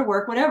school, we go to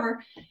work,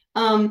 whatever.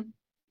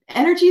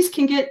 Energies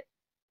can get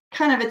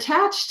kind of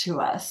attached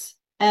to us.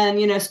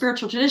 And,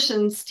 spiritual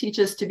traditions teach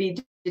us to be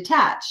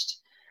detached.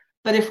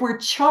 But if we're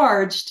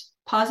charged,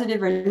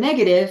 positive or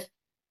negative,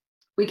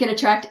 we can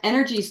attract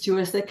energies to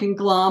us that can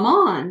glom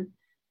on.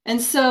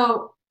 And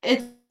so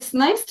it's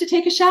nice to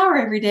take a shower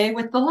every day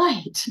with the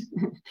light.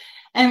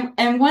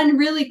 and one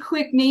really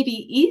quick, maybe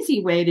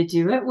easy way to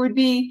do it would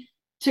be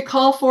to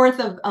call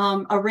forth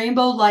a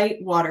rainbow light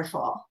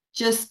waterfall.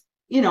 Just,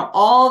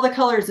 all the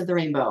colors of the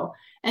rainbow.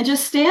 And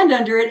just stand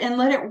under it and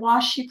let it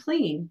wash you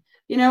clean.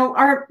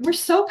 We're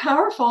so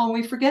powerful and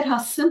we forget how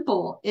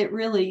simple it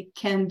really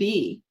can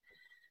be.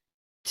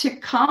 To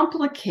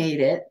complicate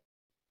it,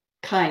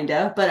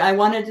 but I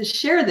wanted to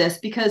share this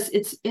because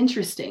it's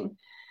interesting.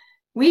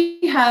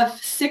 We have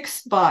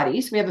 6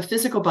 bodies. We have a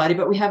physical body,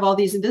 but we have all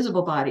these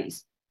invisible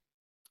bodies.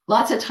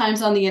 Lots of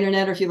times on the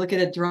internet, or if you look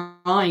at a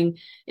drawing,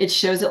 it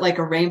shows it like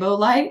a rainbow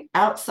light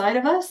outside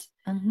of us.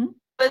 Mm-hmm.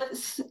 But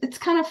it's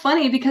kind of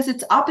funny because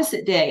it's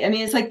opposite day. I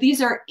mean, it's like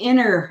these are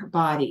inner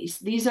bodies.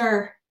 These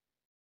are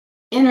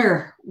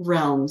inner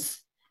realms,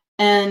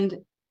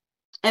 and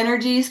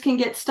energies can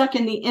get stuck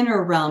in the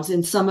inner realms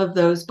in some of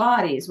those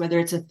bodies, whether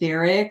it's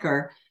etheric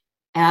or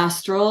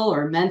astral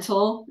or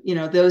mental,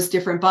 those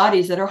different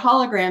bodies that are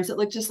holograms that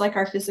look just like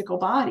our physical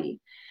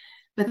body.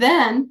 But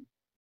then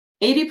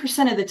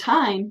 80% of the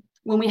time,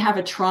 when we have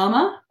a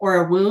trauma or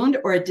a wound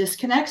or a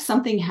disconnect,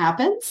 something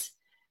happens.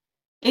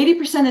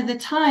 80% of the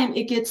time,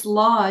 it gets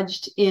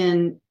lodged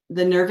in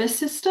the nervous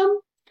system,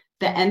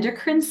 the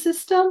endocrine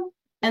system,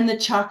 and the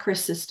chakra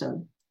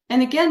system.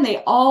 And again,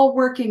 they all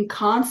work in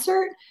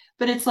concert,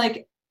 but it's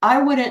like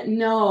I wouldn't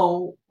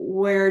know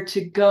where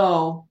to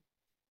go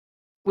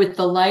with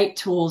the light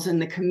tools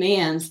and the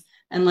commands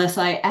unless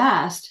I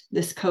asked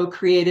this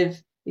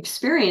co-creative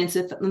experience,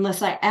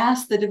 unless I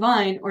asked the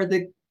divine or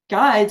the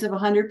guides of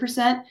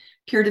 100%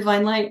 pure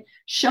divine light,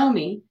 show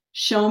me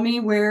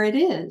where it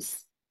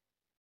is.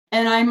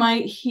 And I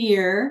might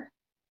hear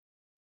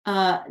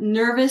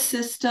nervous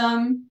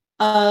system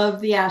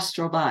of the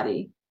astral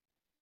body.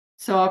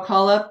 So I'll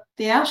call up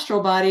the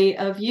astral body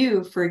of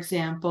you, for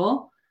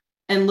example,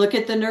 and look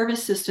at the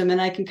nervous system, and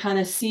I can kind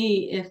of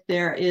see if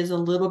there is a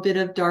little bit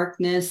of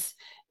darkness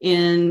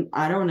in,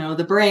 I don't know,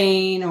 the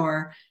brain,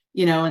 or,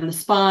 in the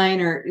spine,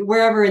 or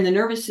wherever in the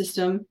nervous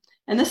system.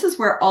 And this is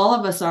where all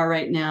of us are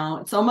right now.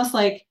 It's almost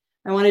like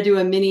I want to do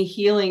a mini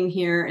healing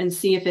here and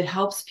see if it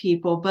helps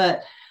people.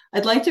 But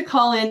I'd like to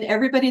call in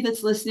everybody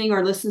that's listening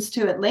or listens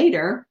to it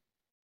later,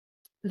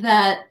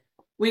 that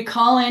we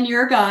call in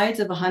your guides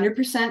of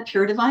 100%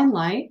 pure divine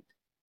light,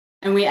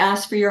 and we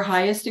ask for your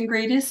highest and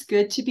greatest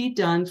good to be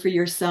done for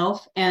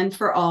yourself and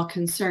for all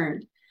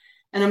concerned.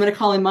 And I'm going to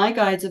call in my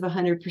guides of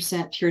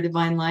 100% pure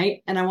divine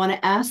light, and I want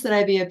to ask that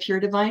I be a pure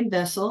divine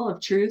vessel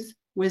of truth,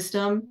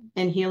 wisdom,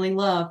 and healing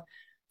love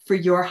for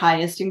your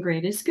highest and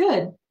greatest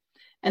good.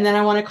 And then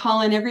I want to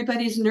call in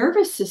everybody's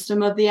nervous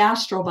system of the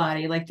astral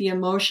body, like the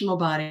emotional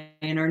body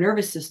and our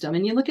nervous system.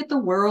 And you look at the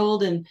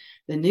world and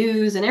the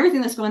news and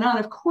everything that's going on,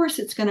 of course,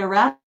 it's going to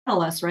rattle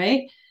us,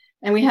 right?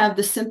 And we have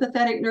the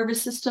sympathetic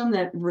nervous system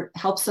that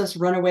helps us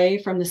run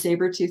away from the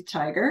saber-toothed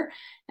tiger.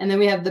 And then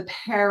we have the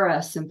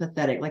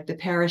parasympathetic, like the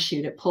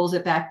parachute. It pulls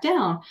it back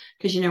down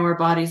because, our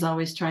body's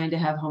always trying to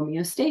have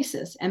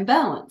homeostasis and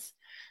balance.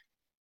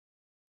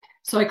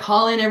 So I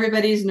call in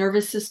everybody's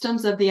nervous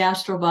systems of the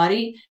astral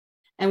body,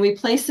 and we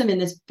place them in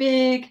this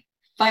big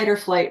fight or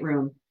flight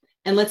room.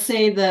 And let's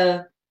say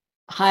the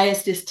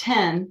highest is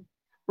 10.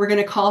 We're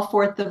going to call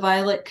forth the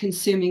violet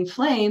consuming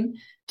flame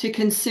to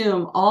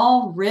consume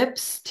all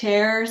rips,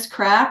 tears,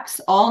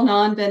 cracks, all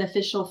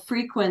non-beneficial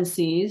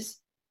frequencies,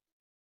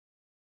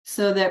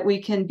 so that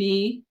we can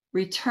be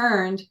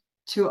returned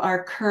to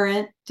our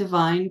current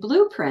divine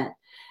blueprint.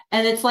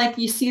 And it's like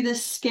you see the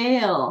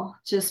scale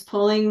just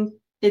pulling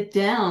it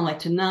down, like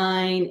to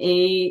 9,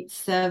 8,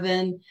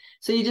 7.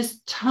 So you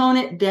just tone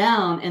it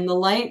down, and the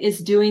light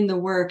is doing the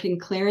work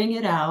and clearing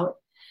it out.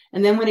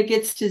 And then when it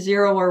gets to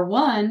 0 or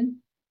 1,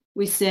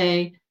 we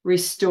say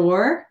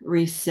restore,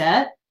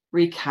 reset,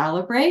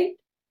 recalibrate,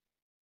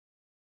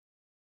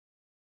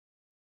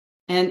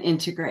 and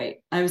integrate.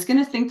 I was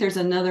going to think there's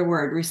another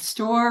word: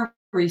 restore,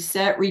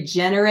 reset,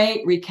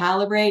 regenerate,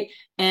 recalibrate,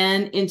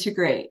 and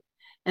integrate.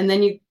 And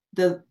then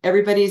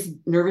everybody's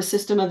nervous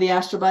system of the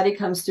astral body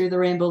comes through the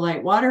rainbow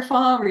light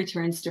waterfall,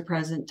 returns to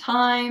present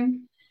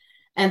time.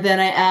 And then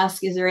I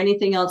ask, is there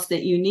anything else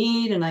that you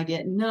need? And I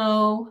get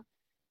no.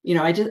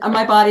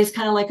 My body's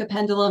kind of like a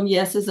pendulum.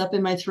 Yes is up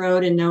in my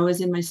throat and no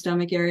is in my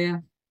stomach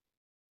area.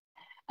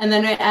 And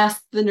then I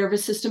ask the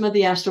nervous system of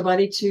the astral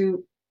body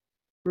to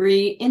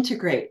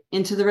reintegrate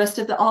into the rest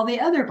of all the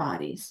other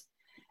bodies.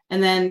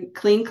 And then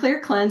clean, clear,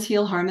 cleanse,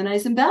 heal,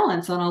 harmonize, and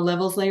balance on all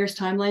levels, layers,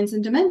 timelines,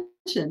 and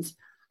dimensions.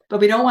 But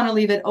we don't want to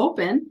leave it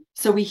open.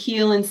 So we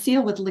heal and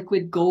seal with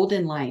liquid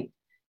golden light.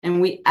 And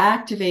we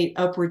activate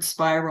upward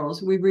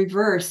spirals. We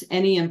reverse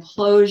any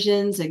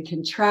implosions and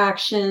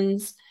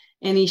contractions,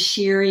 any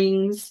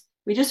shearings.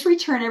 We just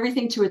return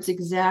everything to its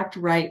exact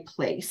right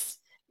place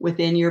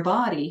within your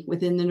body,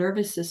 within the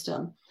nervous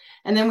system.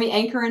 And then we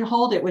anchor and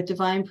hold it with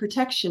divine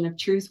protection of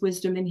truth,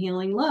 wisdom, and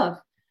healing love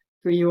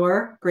for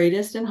your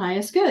greatest and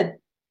highest good,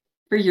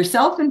 for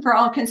yourself and for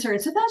all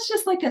concerned. So that's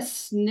just like a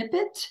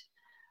snippet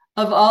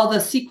of all the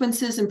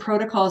sequences and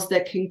protocols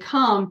that can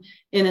come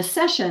in a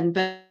session.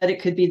 But it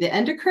could be the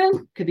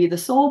endocrine, could be the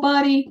soul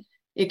body,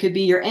 it could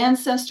be your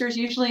ancestors.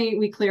 Usually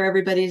we clear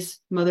everybody's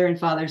mother and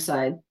father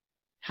side,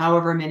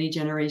 however many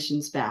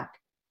generations back.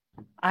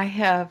 I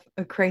have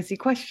a crazy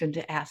question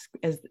to ask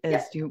as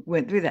you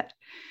went through that.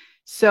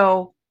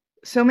 So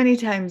many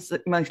times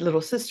my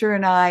little sister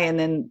and I, and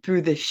then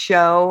through the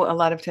show, a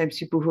lot of times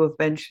people who have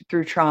been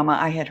through trauma,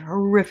 I had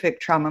horrific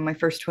trauma my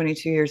first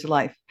 22 years of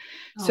life.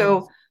 Oh.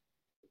 So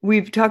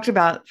we've talked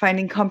about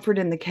finding comfort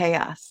in the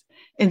chaos.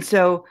 And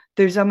so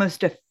there's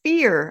almost a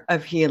fear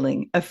of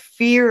healing, a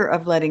fear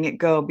of letting it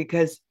go,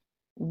 because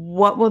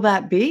what will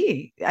that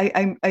be?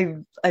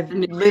 I've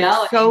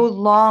lived so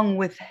long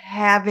with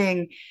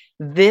having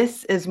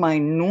this as my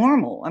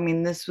normal. I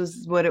mean, this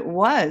was what it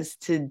was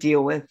to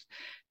deal with.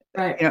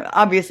 Right.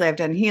 Obviously I've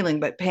done healing,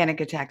 but panic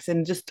attacks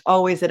and just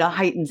always at a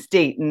heightened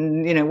state,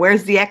 and,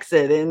 where's the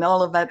exit and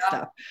all of that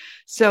stuff.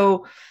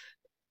 So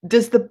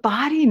does the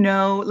body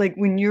know, like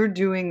when you're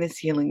doing this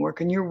healing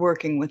work and you're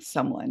working with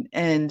someone?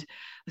 And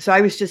so I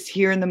was just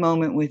here in the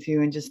moment with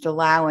you and just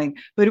allowing,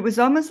 but it was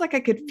almost like I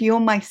could feel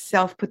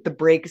myself put the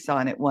brakes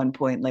on at one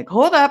point, like,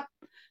 hold up.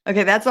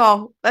 Okay. That's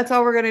all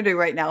we're going to do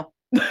right now.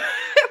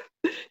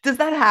 Does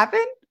that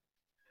happen?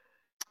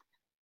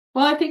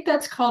 Well, I think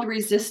that's called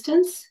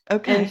resistance.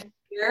 Okay. And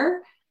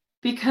fear,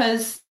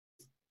 because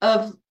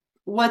of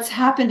what's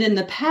happened in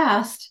the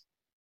past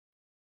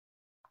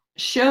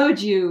showed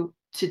you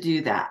to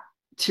do that,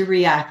 to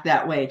react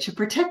that way, to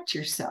protect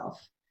yourself.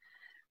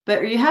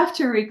 But you have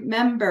to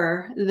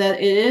remember that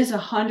it is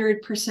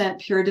 100%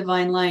 pure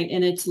divine light,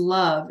 and it's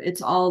love.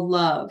 It's all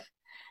love.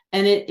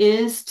 And it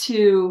is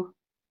to,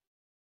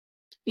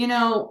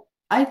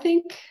 I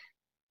think,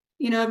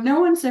 if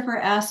no one's ever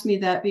asked me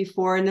that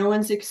before, no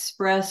one's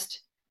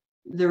expressed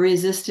the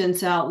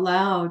resistance out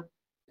loud,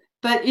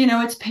 but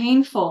it's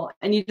painful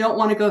and you don't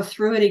want to go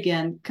through it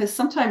again. Because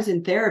sometimes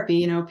in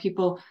therapy,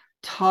 people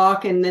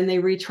talk and then they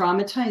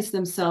re-traumatize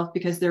themselves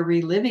because they're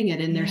reliving it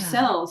in their Yeah.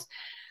 cells.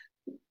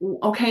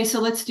 Okay, so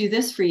let's do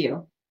this for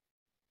you.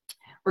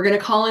 We're going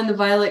to call in the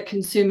violet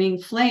consuming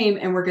flame,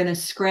 and we're going to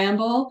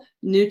scramble,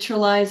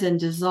 neutralize, and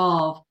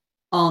dissolve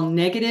all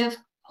negative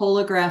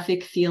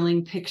holographic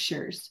feeling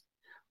pictures.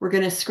 We're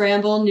going to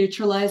scramble,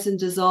 neutralize, and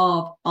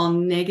dissolve all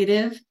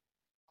negative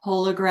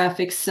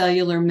holographic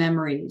cellular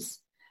memories.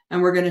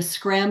 And we're going to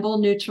scramble,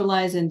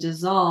 neutralize, and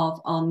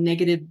dissolve all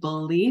negative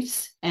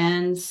beliefs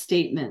and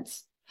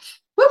statements.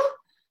 Woo!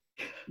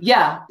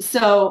 Yeah.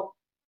 So,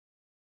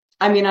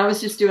 I was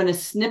just doing a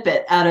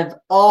snippet out of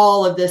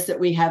all of this that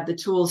we have the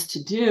tools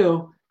to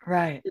do.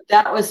 Right.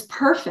 That was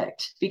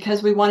perfect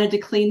because we wanted to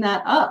clean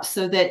that up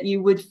so that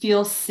you would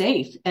feel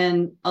safe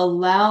and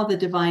allow the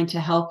divine to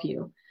help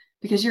you,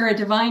 because you're a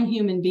divine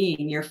human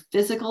being. You're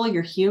physical,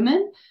 you're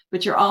human,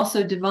 but you're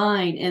also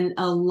divine, and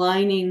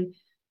aligning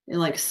in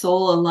like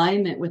soul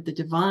alignment with the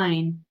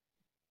divine,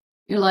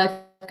 your life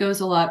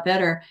goes a lot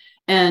better.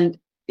 And,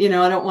 I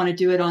don't want to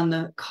do it on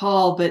the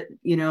call, but,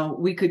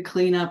 we could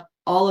clean up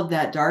all of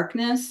that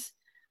darkness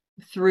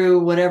through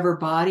whatever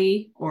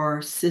body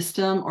or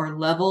system or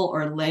level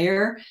or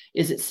layer.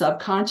 Is it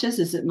subconscious?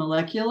 Is it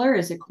molecular?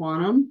 Is it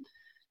quantum?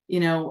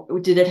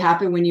 Did it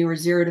happen when you were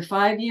 0 to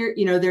 5 years?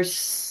 There's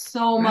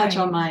so much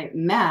on Right.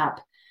 my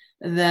map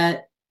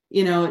that,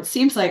 it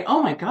seems like,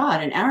 oh my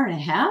God, an hour and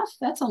a half?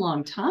 That's a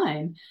long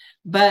time.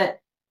 But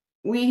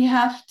we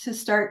have to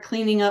start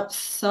cleaning up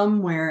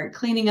somewhere,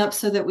 cleaning up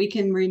so that we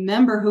can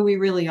remember who we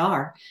really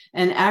are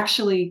and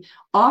actually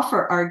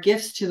offer our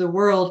gifts to the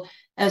world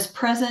as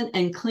present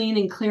and clean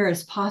and clear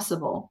as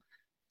possible.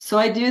 So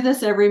I do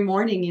this every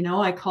morning.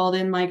 I called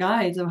in my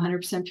guides of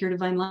 100% pure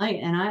divine light,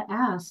 and I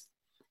asked,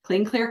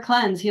 clean, clear,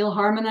 cleanse, heal,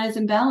 harmonize,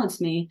 and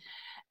balance me.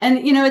 And,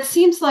 it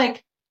seems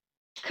like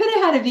could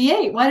have had a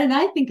V8. Why didn't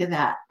I think of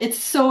that? It's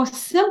so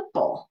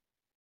simple,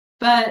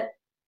 but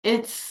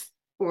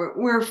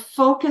we're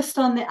focused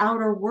on the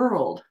outer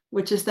world,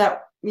 which is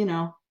that,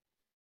 1%.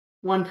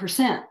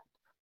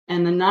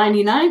 And the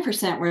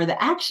 99% where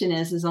the action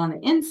is on the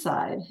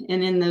inside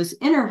and in those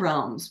inner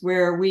realms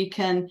where we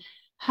can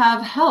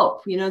have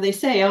help. They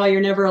say, oh,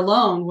 you're never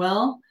alone.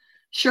 Well,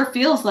 sure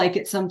feels like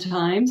it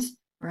sometimes.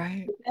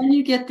 Right. And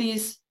you get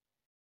these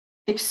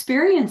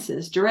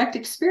experiences, direct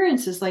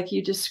experiences like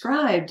you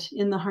described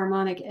in the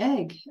harmonic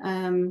egg.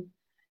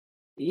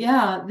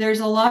 Yeah, there's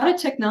a lot of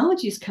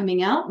technologies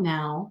coming out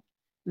now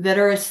that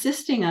are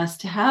assisting us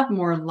to have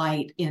more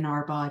light in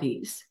our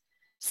bodies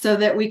so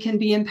that we can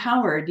be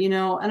empowered, and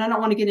I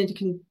don't want to get into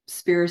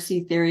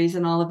conspiracy theories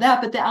and all of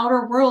that, but the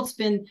outer world's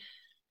been,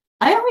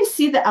 I always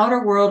see the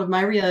outer world of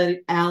my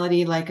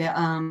reality like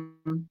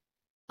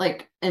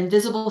like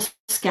invisible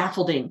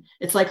scaffolding.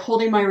 It's like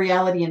holding my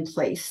reality in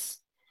place.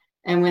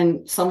 And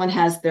when someone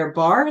has their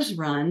bars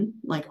run,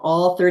 like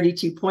all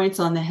 32 points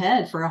on the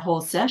head for a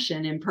whole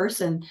session in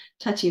person,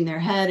 touching their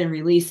head and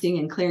releasing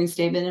and clearing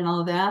statement and all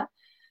of that,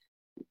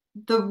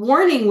 the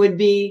warning would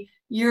be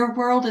your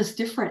world is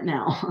different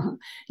now.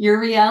 Your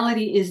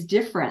reality is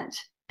different.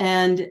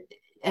 And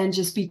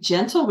just be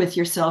gentle with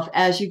yourself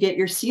as you get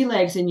your sea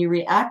legs and you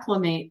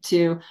reacclimate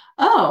to,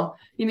 oh,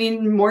 you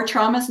mean more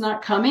trauma's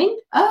not coming?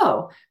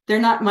 Oh,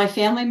 they're not, my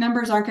family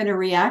members aren't going to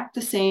react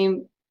the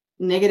same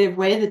negative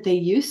way that they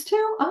used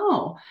to.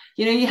 Oh,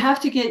 you have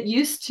to get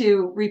used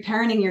to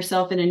reparenting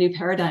yourself in a new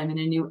paradigm, in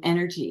a new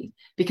energy,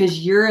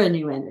 because you're a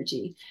new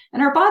energy.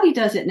 And our body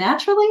does it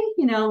naturally.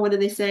 What do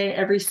they say?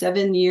 Every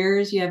 7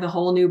 years, you have a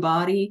whole new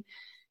body,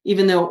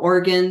 even though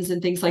organs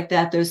and things like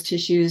that, those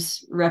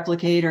tissues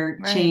replicate or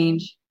Right.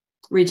 change,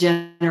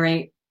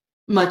 regenerate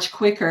much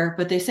quicker.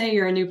 But they say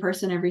you're a new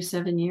person every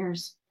 7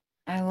 years.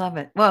 I love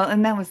it. Well,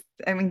 and that was,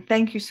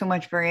 thank you so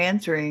much for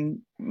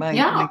answering my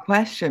Yeah.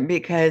 question,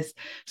 because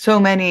so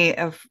many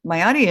of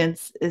my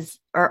audience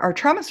are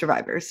trauma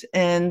survivors.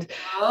 And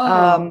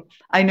Oh,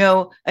 I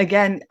know,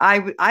 again,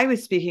 I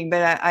was speaking,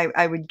 but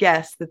I would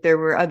guess that there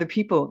were other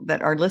people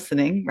that are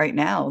listening right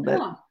now that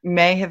yeah.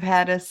 may have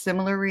had a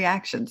similar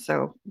reaction.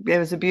 So it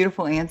was a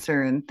beautiful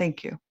answer, and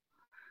thank you.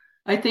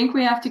 I think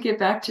we have to get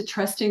back to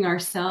trusting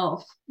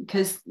ourselves,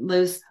 because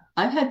Liz,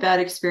 I've had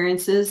bad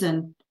experiences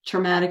and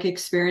traumatic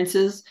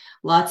experiences,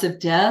 lots of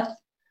death,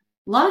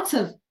 lots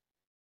of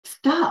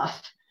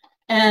stuff.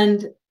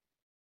 And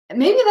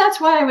maybe that's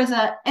why I was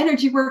a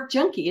energy work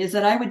junkie, is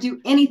that I would do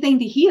anything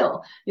to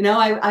heal.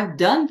 I've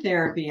done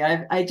therapy.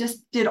 I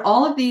just did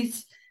all of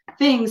these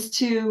things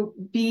to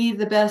be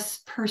the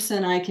best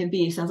person I can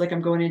be. Sounds like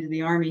I'm going into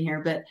the army here,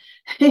 but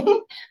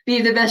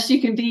be the best you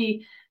can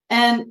be.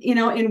 And,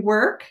 in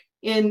work,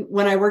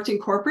 when I worked in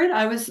corporate,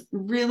 I was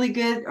really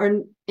good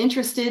or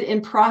interested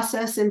in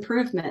process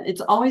improvement.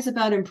 It's always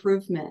about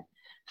improvement.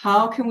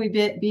 How can we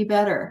be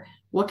better?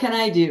 What can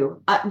I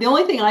do? The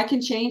only thing I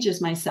can change is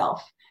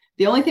myself.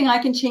 The only thing I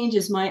can change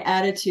is my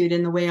attitude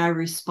and the way I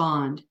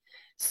respond.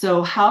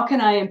 So how can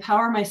I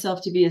empower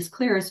myself to be as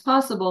clear as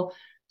possible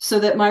so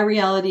that my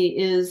reality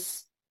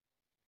is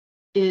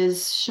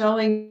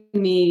showing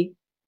me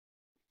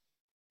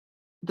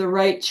the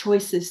right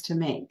choices to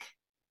make?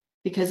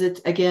 Because it's,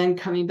 again,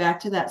 coming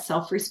back to that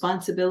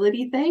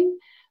self-responsibility thing.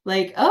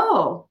 Like,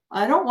 oh,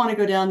 I don't want to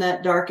go down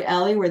that dark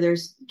alley where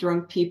there's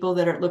drunk people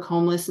that look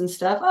homeless and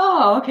stuff.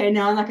 Oh, okay,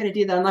 no, I'm not going to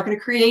do that. I'm not going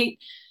to create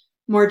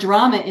more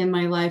drama in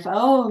my life.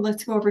 Oh,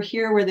 let's go over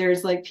here where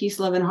there's like peace,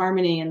 love, and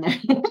harmony,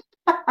 and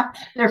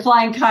they're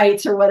flying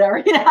kites or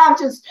whatever. I'm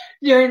just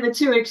doing the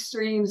two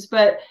extremes.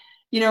 But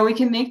we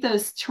can make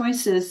those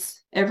choices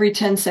every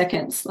 10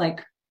 seconds.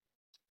 Like,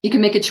 you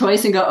can make a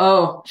choice and go,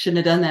 oh,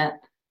 shouldn't have done that.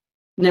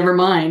 Never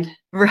mind.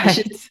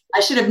 Right. I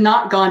should have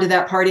not gone to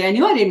that party. I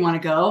knew I didn't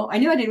want to go. I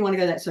knew I didn't want to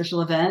go to that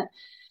social event.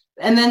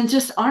 And then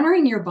just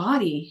honoring your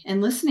body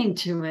and listening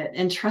to it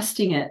and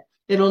trusting it.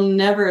 It'll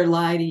never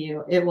lie to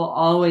you. It will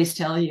always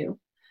tell you.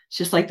 It's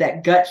just like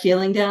that gut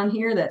feeling down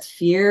here, that's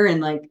fear.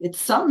 And like,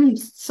 it's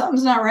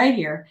something's not right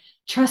here.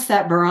 Trust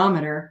that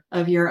barometer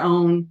of your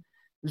own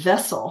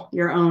vessel,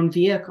 your own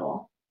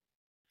vehicle.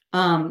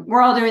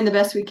 We're all doing the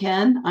best we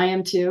can. I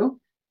am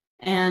too.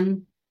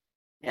 And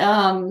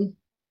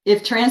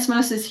if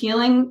Transmosis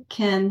healing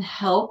can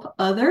help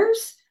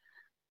others,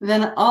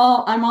 then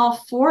I'm all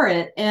for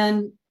it.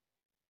 And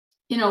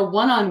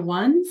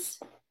one-on-ones,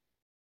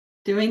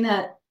 doing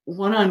that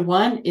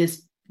one-on-one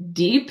is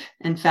deep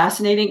and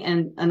fascinating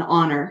and an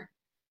honor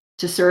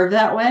to serve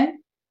that way.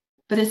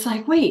 But it's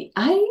like, wait,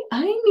 I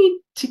need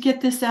to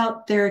get this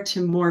out there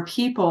to more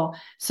people.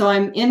 So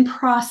I'm in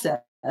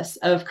process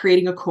of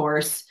creating a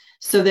course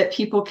so that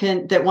people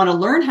that want to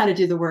learn how to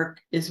do the work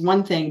is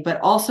one thing,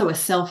 but also a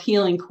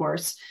self-healing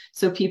course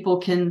so people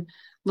can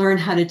learn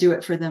how to do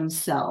it for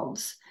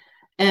themselves.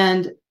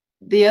 And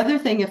the other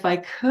thing, if I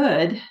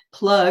could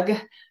plug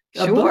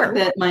a book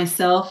that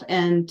myself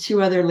and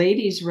two other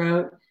ladies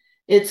wrote,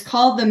 it's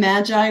called The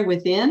Magi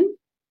Within,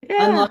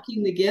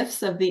 Unlocking the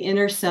Gifts of the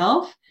Inner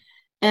Self.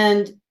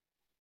 And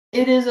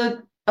it is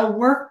a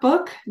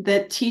workbook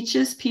that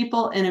teaches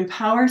people and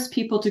empowers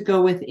people to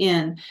go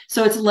within.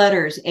 So it's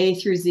letters A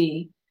through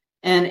Z,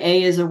 and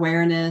A is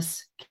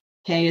awareness,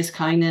 K is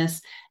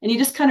kindness. And you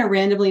just kind of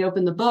randomly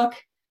open the book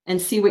and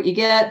see what you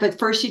get. But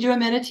first you do a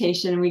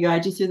meditation, and we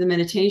guide you through the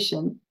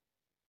meditation,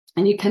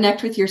 and you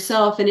connect with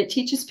yourself, and it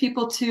teaches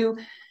people to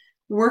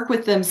work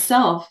with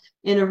themselves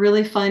in a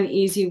really fun,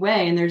 easy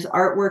way. And there's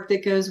artwork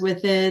that goes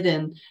with it.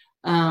 And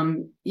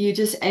you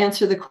just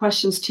answer the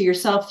questions to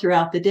yourself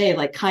throughout the day,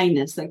 like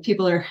kindness. Like,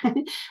 people are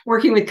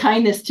working with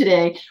kindness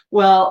today.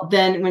 Well,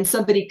 then when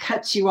somebody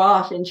cuts you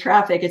off in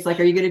traffic, it's like,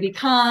 are you going to be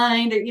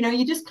kind? Or,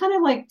 you just kind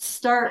of like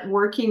start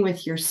working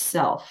with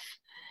yourself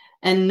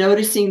and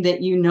noticing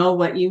that you know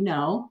what you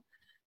know,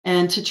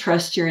 and to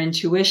trust your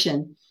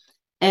intuition.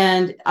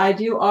 And I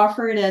do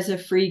offer it as a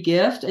free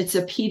gift. It's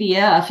a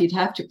PDF. You'd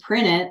have to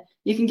print it.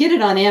 You can get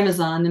it on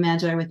Amazon, The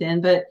Magi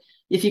Within, but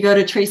if you go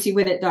to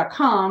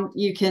TraceyWhittet.com,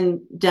 you can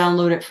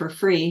download it for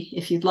free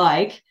if you'd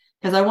like,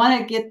 because I want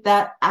to get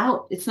that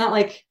out. It's not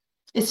like,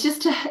 it's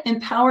just to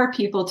empower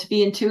people to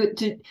be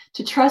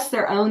to trust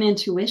their own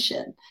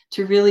intuition,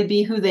 to really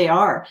be who they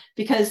are,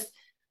 because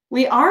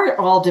we are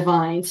all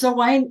divine. So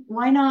why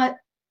not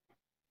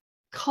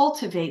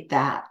cultivate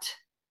that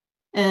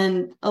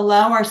and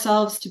allow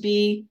ourselves to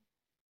be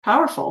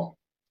powerful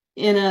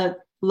in a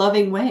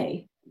loving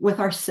way with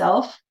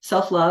ourself,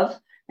 self-love,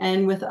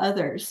 and with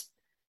others.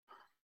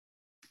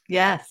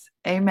 Yes.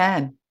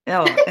 Amen.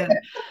 Oh,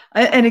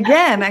 and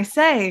again, I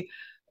say,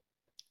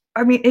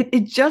 I mean,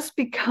 it just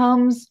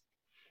becomes,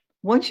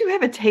 once you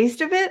have a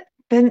taste of it,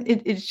 then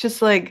it's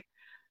just like,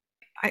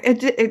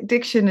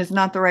 addiction is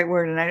not the right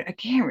word. And I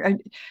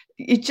can't,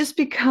 it just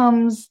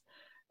becomes,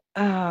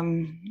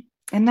 and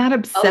not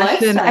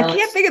obsession. I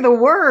can't think of the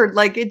word.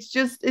 Like, it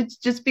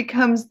just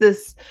becomes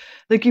this,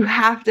 like, you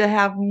have to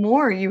have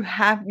more.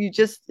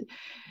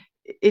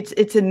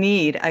 It's a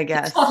need, I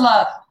guess. It's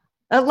love.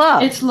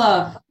 Love. It's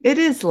love. It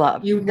is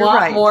love. You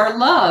want more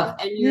love,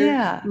 and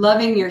you're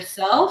loving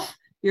yourself.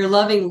 You're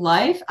loving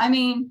life. I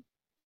mean,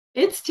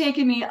 it's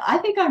taken me, I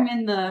think I'm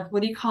in the,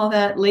 what do you call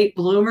that, late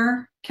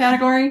bloomer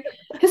category?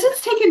 Because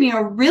it's taken me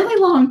a really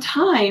long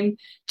time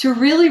to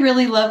really,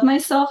 really love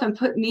myself and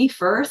put me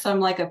first.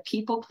 I'm like a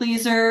people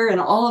pleaser and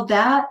all of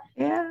that.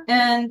 Yeah.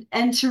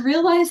 And to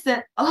realize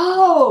that,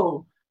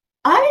 oh,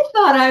 I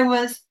thought I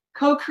was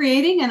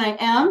co-creating, and I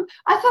am.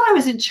 I thought I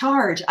was in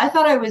charge. I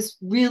thought I was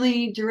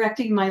really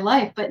directing my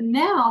life. But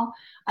now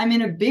I'm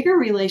in a bigger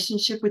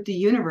relationship with the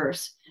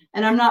universe,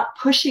 and I'm not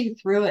pushing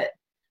through it.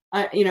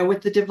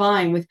 With the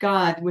divine, with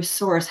God, with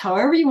source,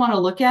 however you want to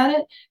look at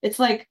it. It's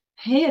like,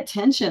 pay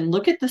attention,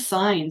 look at the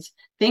signs.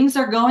 Things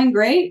are going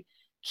great.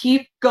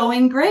 Keep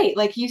going great.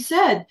 Like you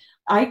said,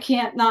 I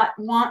can't not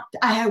want,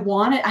 I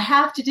want it. I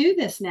have to do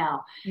this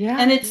now. Yeah.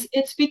 And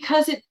it's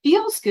because it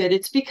feels good.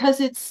 It's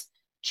because it's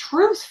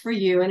truth for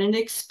you, and it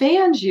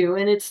expands you,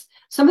 and it's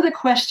some of the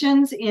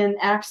questions in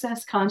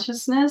Access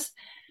Consciousness,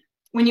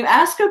 when you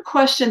ask a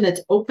question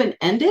that's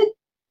open-ended,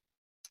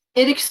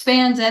 it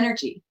expands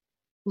energy.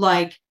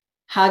 Like,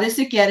 how does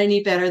it get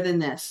any better than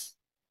this?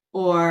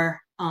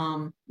 Or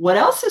what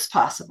else is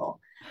possible?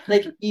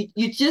 Like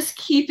you just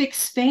keep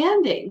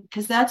expanding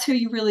because that's who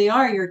you really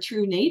are, your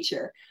true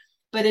nature.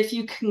 But if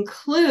you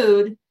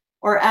conclude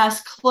or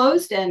ask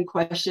closed-end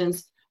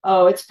questions,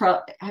 oh, it's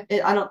probably,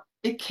 I don't,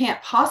 it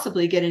can't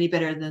possibly get any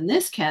better than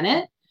this, can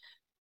it?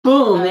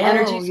 Boom, the Oh,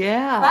 energy's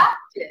yeah.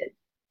 contracted.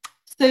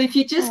 So if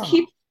you just Oh,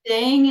 keep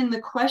staying in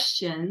the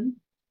question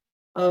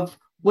of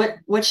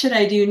what should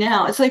I do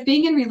now? It's like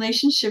being in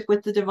relationship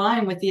with the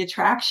divine, with the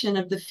attraction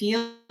of the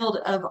field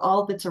of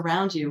all that's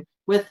around you,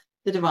 with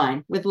the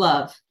divine, with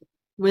love,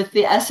 with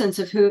the essence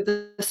of who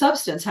the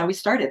substance, how we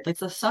started.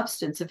 It's the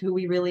substance of who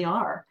we really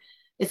are.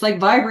 It's like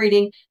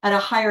vibrating at a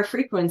higher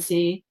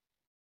frequency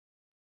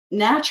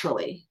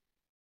naturally.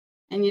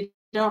 And you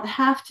don't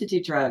have to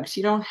do drugs.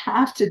 You don't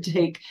have to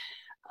take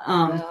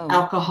no.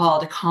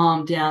 alcohol to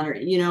calm down,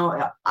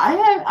 or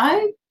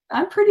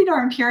I'm pretty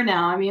darn pure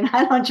now. I mean,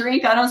 I don't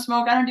drink, I don't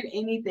smoke, I don't do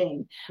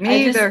anything.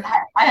 Me either.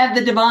 I have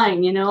the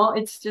divine.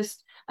 It's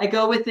just I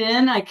go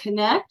within, I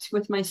connect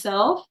with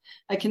myself,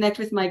 I connect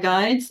with my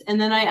guides,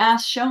 and then I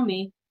ask, show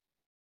me,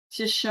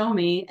 just show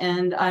me,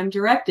 and I'm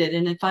directed.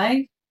 And if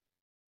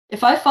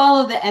I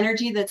follow the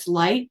energy that's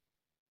light,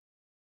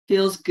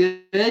 feels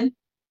good,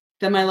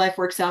 then my life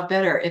works out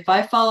better. If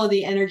I follow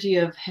the energy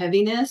of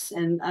heaviness,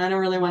 and I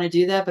don't really want to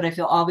do that, but I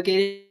feel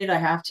obligated, I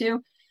have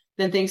to,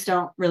 then things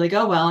don't really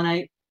go well. And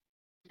I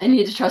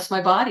need to trust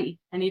my body.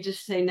 I need to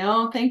say,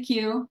 no, thank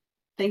you.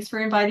 Thanks for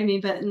inviting me,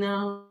 but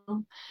no,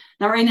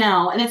 not right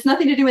now. And it's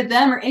nothing to do with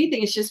them or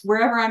anything. It's just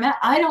wherever I'm at.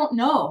 I don't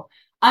know.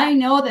 I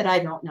know that I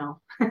don't know.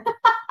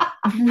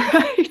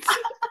 Right.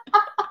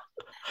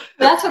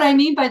 That's what I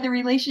mean by the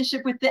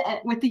relationship with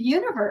the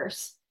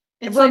universe.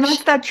 It's Well, like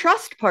that's that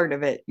trust part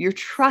of it. You're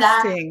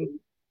trusting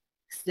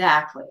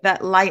exactly, exactly.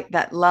 that light,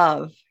 that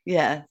love.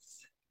 Yes.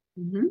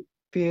 Mm-hmm.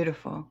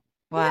 Beautiful.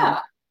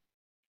 Wow.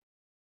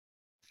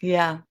 Yeah.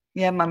 Yeah.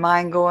 Yeah. My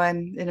mind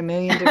going in a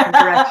million different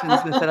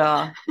directions with it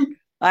all.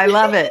 I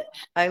love it.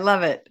 I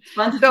love it. It's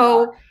fun to talk.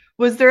 So,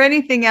 was there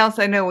anything else?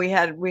 I know we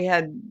had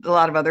a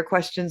lot of other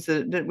questions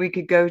that we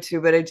could go to,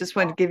 but I just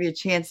wanted to give you a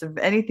chance of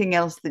anything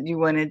else that you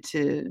wanted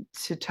to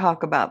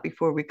talk about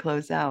before we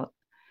close out.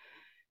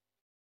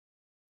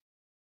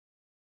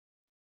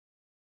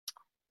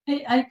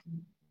 I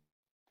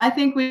I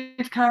think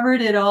we've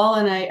covered it all,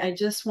 and I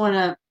just want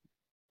to.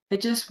 I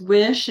just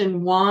wish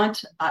and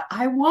want.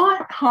 I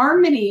want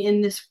harmony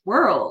in this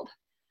world.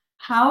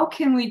 How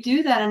can we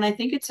do that? And I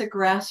think it's a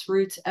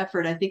grassroots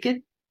effort. I think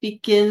it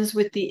begins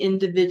with the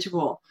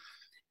individual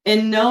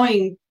and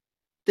knowing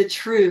the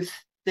truth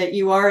that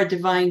you are a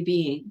divine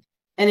being,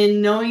 and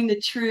in knowing the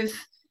truth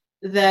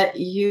that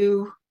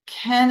you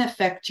can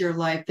affect your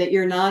life, that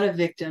you're not a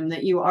victim,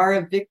 that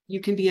you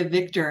can be a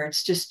victor.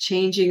 It's just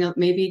changing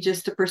maybe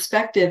just a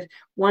perspective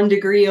 1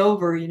 degree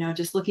over,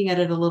 just looking at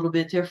it a little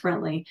bit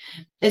differently.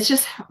 It's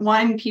just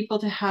wanting people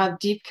to have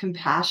deep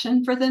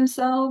compassion for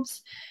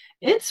themselves.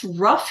 It's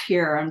rough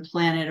here on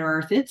planet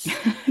Earth. It's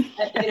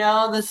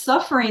the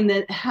suffering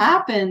that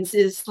happens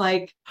is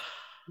like,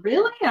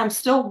 really? I'm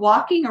still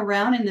walking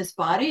around in this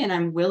body and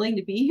I'm willing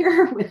to be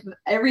here with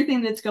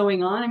everything that's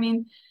going on. I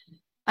mean,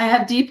 I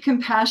have deep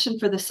compassion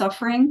for the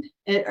suffering.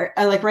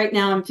 Like right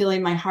now, I'm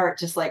feeling my heart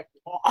just like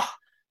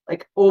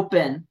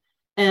open.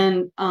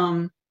 And,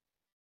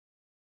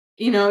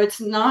 it's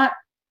not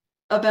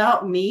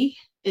about me.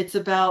 It's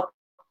about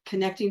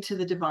connecting to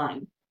the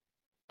divine.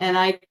 And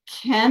I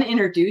can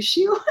introduce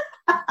you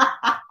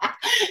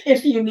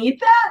if you need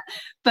that,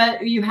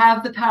 but you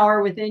have the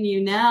power within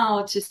you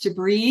now just to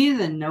breathe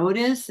and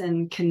notice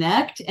and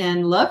connect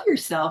and love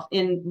yourself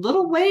in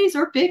little ways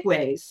or big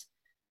ways.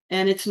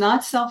 And it's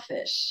not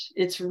selfish.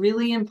 It's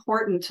really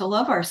important to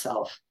love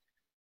ourselves,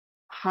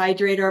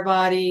 hydrate our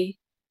body,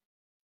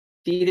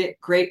 feed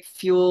it great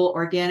fuel,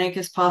 organic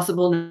as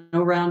possible,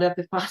 no Roundup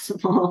if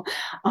possible,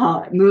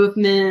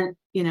 movement,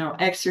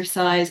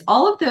 exercise,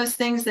 all of those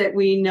things that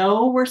we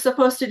know we're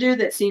supposed to do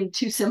that seem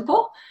too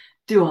simple,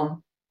 do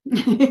them.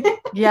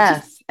 Just,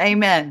 Yes,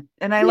 amen.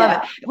 And I love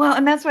it. yeah. Well,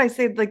 and that's why I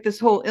say like this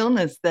whole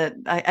illness that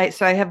I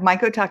have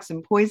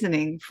mycotoxin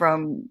poisoning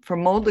from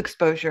mold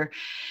exposure.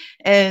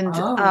 And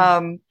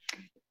Oh,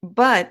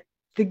 but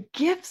the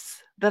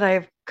gifts that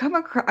I've come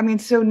across, I mean,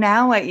 so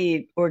now I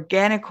eat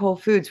organic whole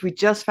foods. We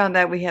just found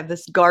out we have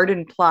this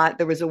garden plot.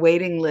 There was a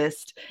waiting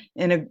list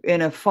in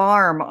a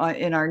farm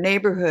in our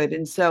neighborhood.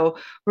 And so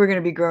we're going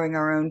to be growing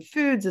our own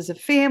foods as a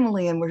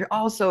family. And we're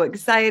all so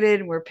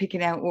excited. We're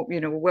picking out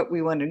what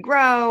we want to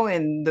grow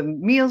and the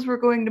meals we're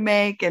going to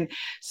make. And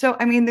so,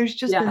 I mean, there's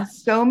just been yeah.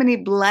 so many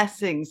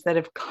blessings that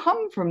have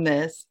come from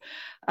this.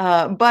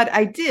 But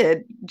I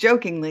did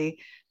jokingly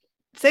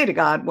say to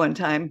God one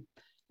time,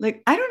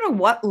 like, I don't know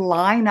what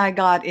line I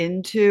got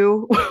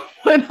into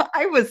when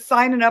I was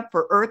signing up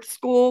for Earth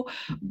School,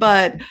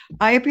 but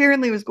I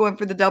apparently was going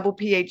for the double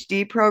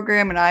PhD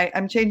program, and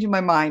I'm changing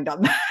my mind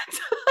on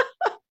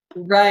that.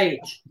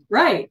 Right.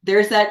 Right.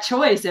 There's that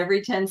choice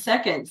every 10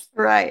 seconds.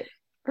 Right.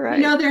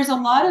 Right. There's a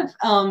lot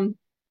of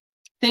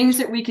things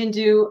that we can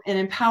do and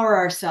empower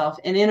ourselves.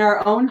 And in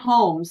our own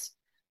homes,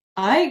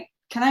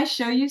 can I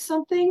show you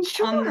something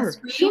on the Sure.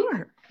 screen?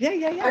 Sure. Yeah.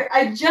 Yeah. Yeah.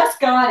 I just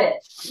got it.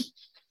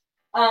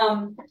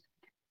 Um,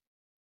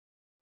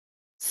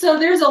 so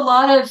there's a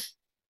lot of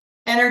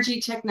energy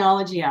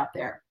technology out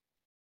there.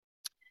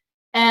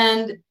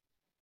 And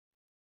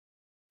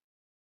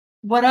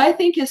what I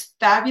think is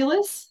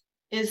fabulous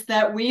is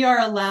that we are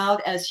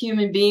allowed as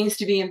human beings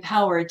to be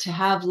empowered to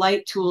have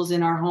light tools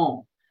in our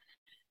home.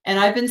 And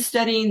I've been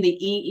studying the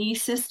EE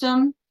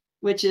system,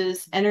 which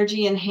is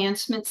energy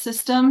enhancement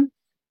system.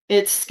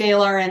 It's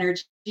scalar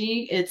energy.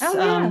 It's Oh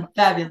yeah.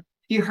 fabulous.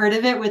 You heard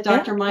of it with Yeah.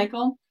 Dr.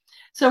 Michael?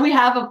 So we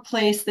have a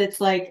place that's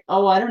like,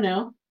 oh, I don't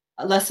know,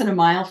 less than a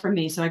mile from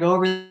me. So I go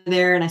over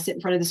there and I sit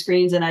in front of the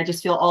screens and I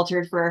just feel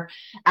altered for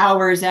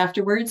hours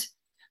afterwards.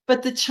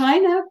 But the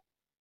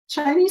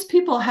Chinese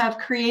people have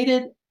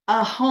created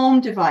a home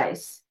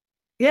device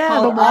Yeah.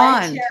 The called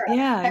wand. iTerra.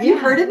 Yeah. Have you Yeah.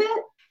 heard of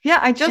it?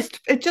 Yeah.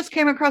 It just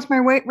came across my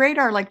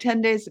radar like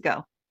 10 days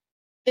ago.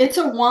 It's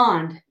a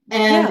wand, Yeah.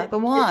 and The it's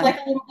wand. like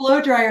a little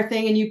blow dryer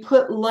thing, and you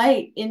put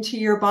light into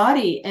your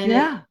body.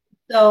 Yeah.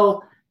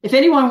 So if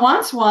anyone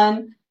wants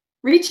one,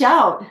 reach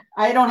out.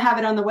 I don't have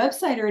it on the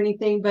website or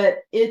anything,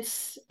 but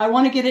I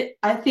want to get it.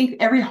 I think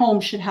every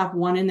home should have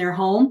one in their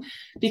home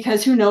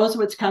because who knows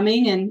what's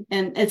coming, and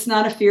it's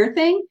not a fear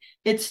thing.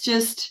 It's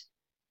just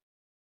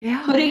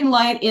Yeah. putting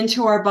light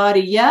into our body.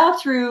 Yeah,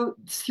 through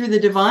the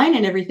divine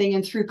and everything,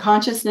 and through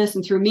consciousness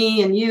and through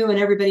me and you and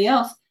everybody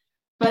else.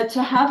 But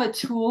to have a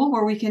tool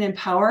where we can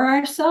empower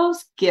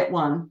ourselves, get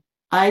one.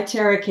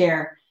 iTerra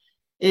Care.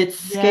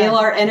 It's Yeah.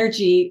 scalar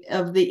energy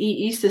of the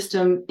EE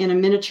system in a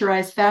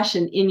miniaturized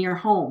fashion in your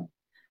home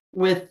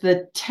with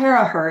the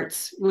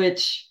terahertz,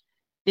 which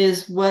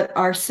is what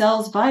our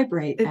cells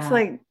vibrate It's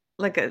at.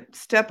 like a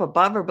step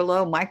above or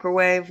below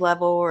microwave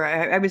level. Or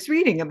I was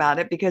reading about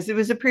it because it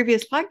was a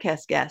previous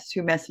podcast guest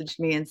who messaged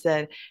me and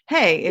said,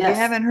 "Hey, if you Yes.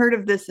 haven't heard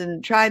of this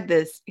and tried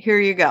this, here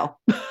you go."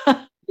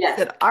 I Yes.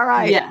 said, "All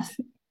right." Yes.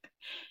 Yeah.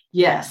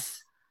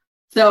 Yes.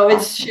 So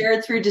it's Awesome.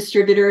 shared through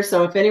distributors.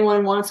 So if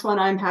anyone wants one,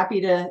 I'm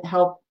happy to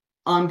help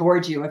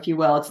onboard you, if you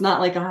will. It's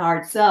not like a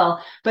hard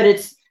sell, but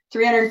it's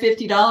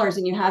 $350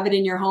 and you have it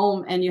in your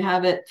home and you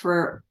have it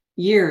for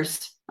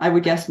years. I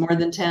would guess more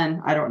than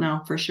 10. I don't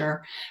know for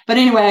sure. But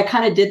anyway, I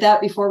kind of did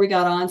that before we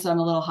got on, so I'm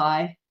a little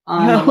high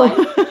on the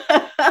light.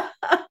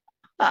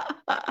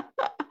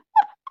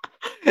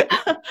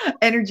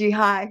 Energy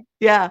high.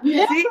 Yeah.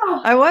 Yeah. See,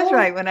 I was Yeah.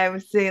 right when I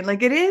was saying like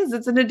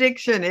it's an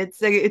addiction.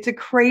 It's a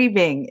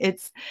craving.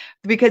 It's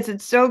because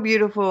it's so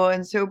beautiful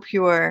and so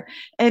pure.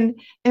 And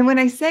when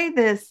I say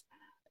this,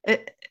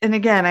 and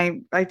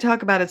again, I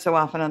talk about it so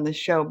often on this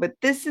show, but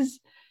this is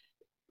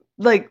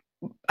like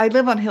I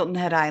live on Hilton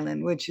Head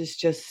Island, which is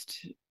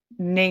just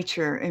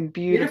nature and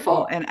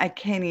beautiful. Beautiful. And I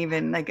can't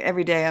even like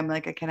every day I'm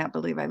like, I cannot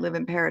believe I live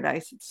in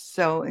paradise. It's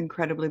so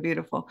incredibly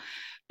beautiful.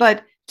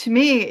 But to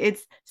me,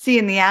 it's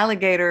seeing the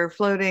alligator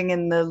floating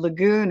in the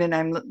lagoon, and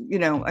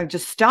I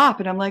just stop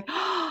and I'm like,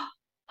 oh,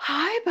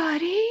 hi,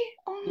 buddy.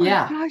 Oh my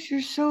Yeah. gosh,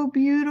 you're so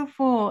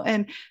beautiful.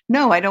 And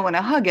no, I don't want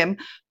to hug him,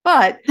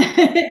 but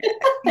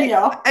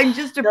Yeah. I'm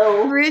just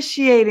No.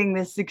 appreciating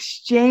this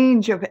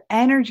exchange of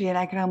energy, and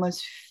I can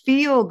almost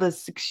feel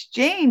this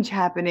exchange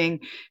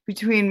happening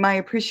between my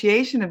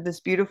appreciation of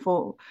this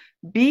beautiful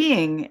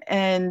being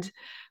and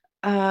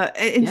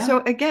Yeah. so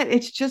again,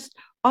 it's just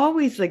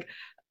always like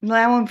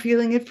now I'm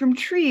feeling it from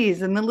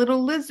trees and the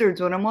little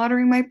lizards when I'm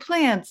watering my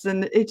plants,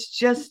 and it's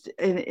just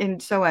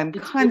and so I'm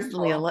It's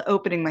constantly beautiful.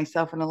 opening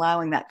myself and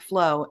allowing that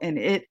flow, and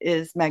it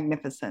is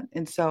magnificent.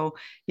 And so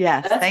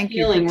yes, That's thank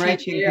you for healing right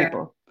teaching there.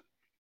 people.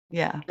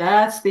 Yeah.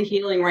 That's the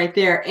healing right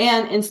there.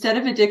 And instead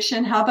of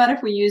addiction, how about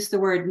if we use the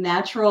word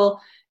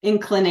natural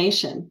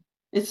inclination?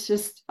 It's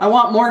just, I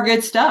want more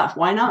good stuff.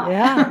 Why not?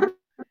 Yeah.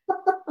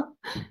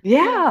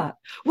 Yeah.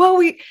 Well,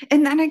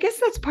 and I guess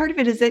that's part of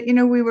it is that,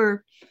 we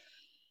were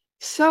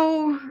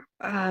so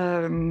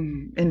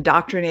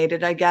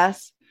indoctrinated, I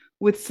guess,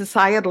 with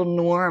societal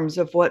norms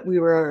of what we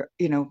were,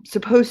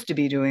 supposed to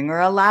be doing or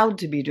allowed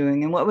to be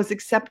doing and what was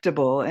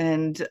acceptable.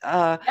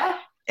 Yeah.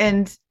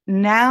 And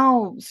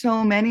now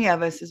so many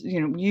of us,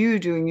 you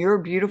doing your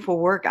beautiful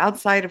work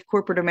outside of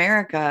corporate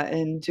America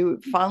and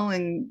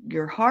following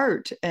your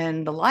heart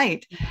and the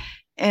light.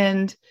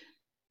 And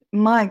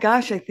my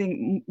gosh, I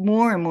think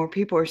more and more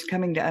people are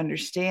coming to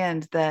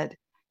understand that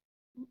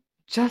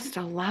just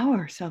allow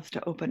ourselves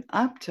to open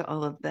up to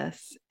all of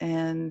this.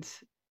 And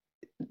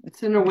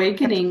It's an we have to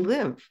awakening.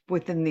 live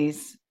within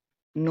these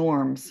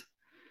norms,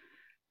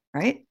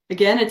 right?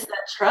 Again, it's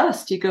that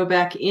trust. You go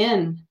back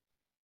in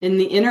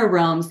the inner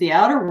realms. The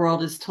outer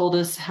world has told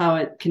us how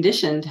it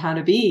conditioned how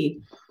to be,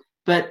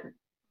 but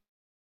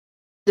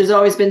there's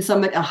always been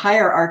a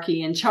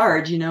hierarchy in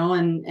charge,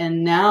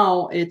 and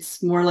now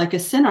it's more like a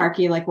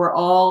synarchy, like we're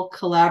all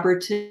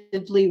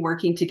collaboratively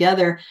working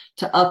together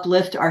to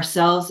uplift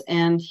ourselves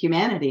and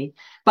humanity.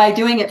 By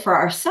doing it for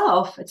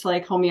ourselves, it's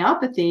like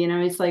homeopathy,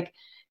 it's like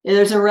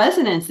There's a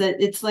resonance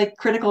that it's like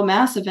critical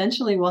mass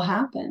eventually will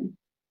happen.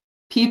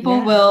 People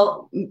Yeah.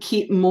 will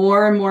keep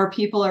more and more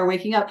people are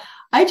waking up.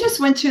 I just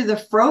went to the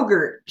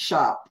Frogurt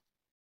shop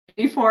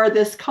before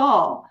this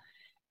call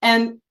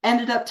and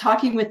ended up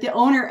talking with the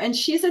owner, and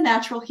she's a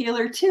natural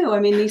healer too. I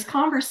mean, these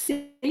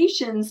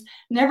conversations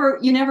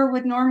you never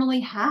would normally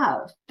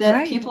have, that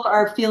Right. people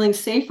are feeling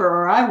safer,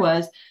 or I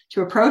was,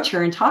 to approach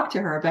her and talk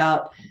to her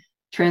about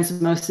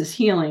transmosis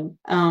healing.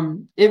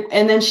 And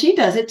then she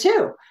does it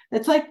too.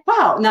 It's like,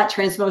 wow, not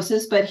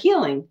transmosis, but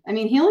healing. I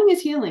mean, healing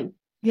is healing.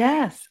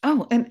 Yes.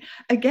 Oh, and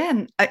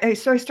again,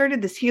 so I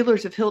started this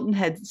Healers of Hilton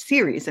Head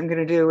series I'm going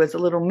to do as a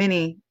little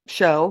mini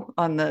show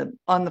on the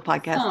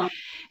podcast. Oh,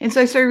 And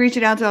so I started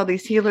reaching out to all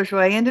these healers.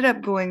 Well, I ended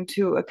up going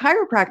to a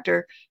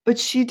chiropractor, but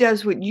she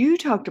does what you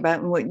talked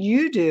about and what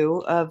you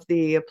do of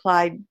the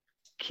applied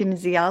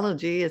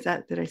kinesiology. Is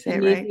that, did I say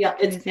it right?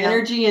 It's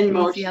energy in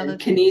motion,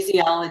 Kinesiology.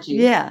 kinesiology.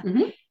 Yeah.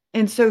 Mm-hmm.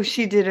 And so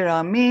she did it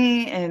on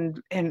me,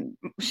 and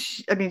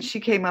she, I mean, she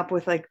came up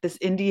with like this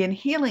Indian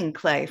healing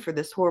clay for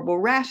this horrible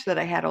rash that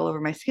I had all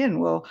over my skin.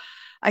 Well,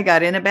 I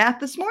got in a bath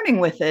this morning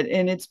with it,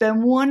 and it's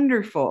been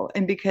wonderful.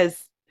 And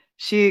because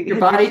she Your had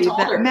body received told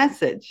that her.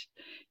 message.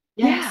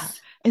 Yeah. Yes.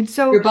 And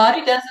so, Your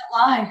body doesn't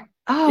lie. It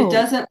oh,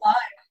 doesn't lie.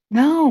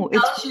 no, It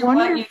it's tells you what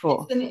you, it's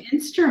wonderful. an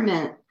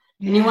instrument,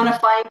 and you want Yeah. to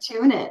fine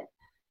tune it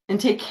and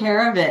take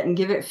care of it and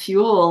give it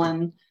fuel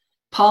and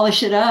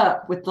polish it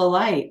up with the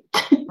light.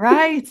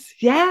 Right.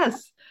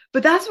 Yes.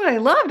 But that's what I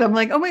loved. I'm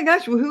like, oh my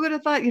gosh, well, who would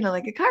have thought,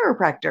 like a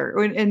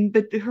chiropractor,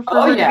 but for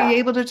Oh her to be yeah.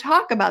 able to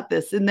talk about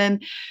this, and then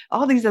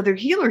all these other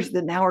healers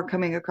that now are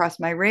coming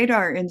across my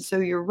radar. And so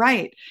you're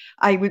right.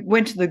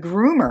 Went to the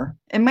groomer,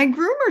 and my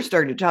groomer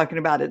started talking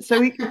about it. So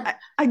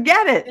I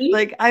get it. See?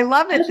 Like, I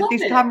love I it that love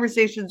these it.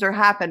 conversations are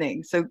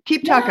happening. So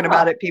keep talking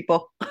about Yeah. it,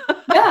 people.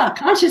 Yeah.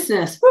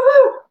 Consciousness.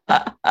 Woohoo.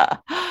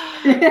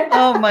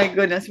 Oh my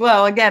goodness.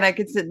 Well, again, I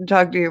could sit and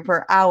talk to you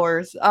for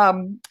hours.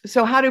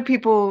 So how do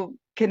people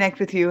connect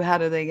with you? How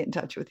do they get in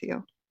touch with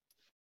you?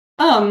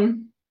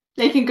 um,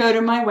 they can go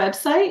to my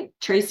website,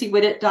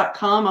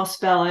 TraceyWhittet.com. I'll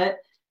spell it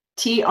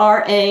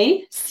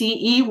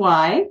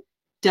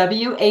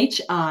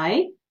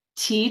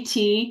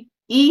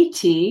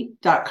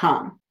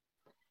TraceyWhittet.com.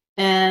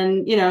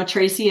 And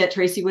Tracey at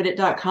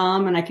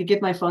TraceyWhittet.com, and I could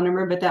give my phone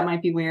number, but that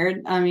might be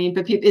weird. I mean,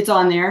 but it's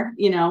on there,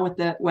 with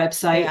the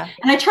website. Yeah.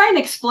 And I try and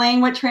explain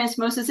what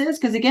transmosis is,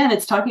 because again,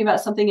 it's talking about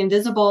something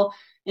invisible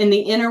in the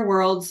inner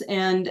worlds,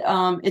 and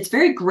it's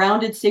very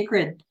grounded,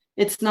 sacred.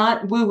 It's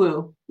not woo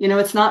woo,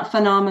 it's not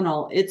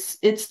phenomenal. It's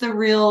the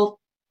real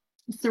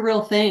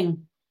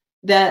thing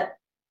that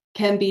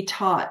can be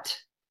taught,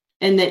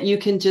 and that you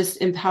can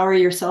just empower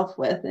yourself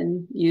with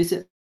and use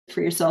it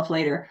for yourself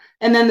later.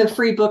 And then the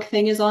free book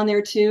thing is on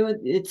there too.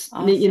 It's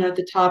Awesome. at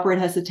the top where it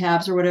has the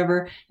tabs or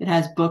whatever, it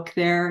has book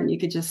there, and you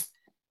could just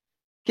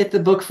get the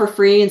book for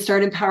free and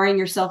start empowering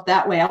yourself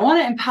that way. I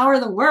want to empower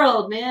the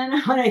world, man.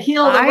 I want to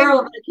heal the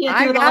world, but I can't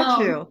I do it got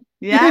alone. you.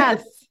 Yes.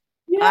 And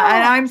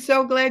Yeah. I'm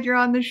so glad you're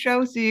on the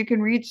show so you can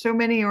reach so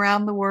many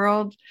around the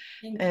world.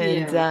 Thank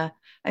And you.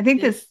 I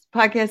think this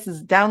podcast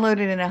is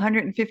downloaded in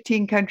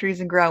 115 countries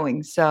and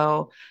growing.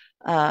 So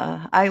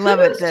I love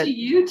it Kudos that, to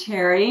you,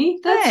 Terry.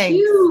 That's thanks.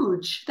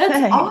 huge. That's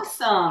Thanks.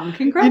 awesome. You know,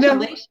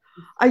 Congratulations.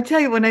 I tell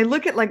you, when I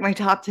look at like my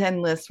top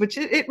 10 list, which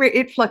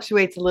it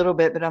fluctuates a little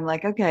bit, but I'm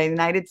like, okay,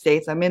 United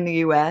States, I'm in the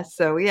US.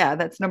 So yeah,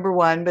 that's number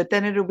one. But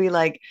then it'll be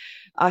like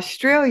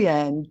Australia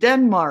and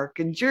Denmark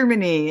and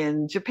Germany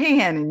and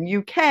Japan and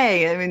UK,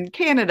 I mean,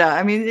 Canada.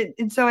 I mean,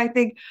 and so I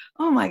think,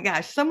 oh my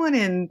gosh, someone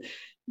in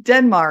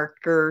Denmark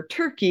or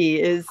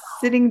Turkey is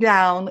sitting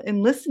down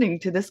and listening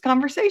to this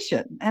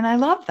conversation. And I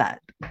love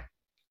that.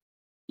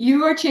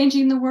 You are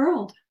changing the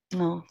world.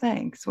 Oh,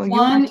 thanks. Well, you are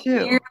One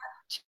too. ear,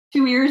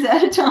 2 ears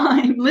at a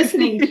time,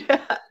 listening.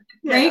 Yeah.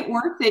 Yeah. Great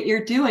work that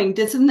you're doing.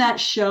 Doesn't that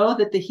show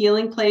that the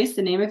healing place,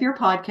 the name of your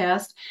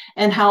podcast,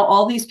 and how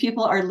all these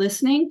people are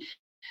listening,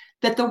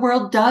 that the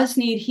world does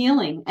need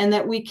healing, and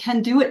that we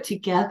can do it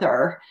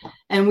together,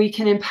 and we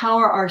can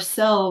empower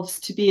ourselves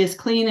to be as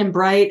clean and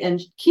bright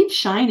and keep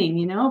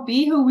shining,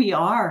 be who we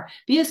are,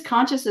 be as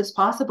conscious as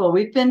possible.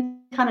 We've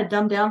been kind of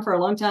dumbed down for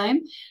a long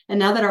time. And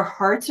now that our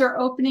hearts are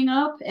opening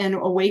up and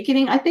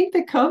awakening, I think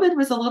that COVID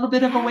was a little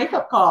bit of a wake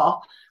up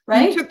call, You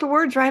right? took the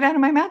words right out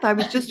of my mouth. I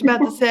was just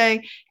about to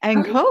say,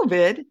 and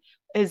COVID,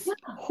 as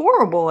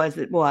horrible as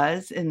it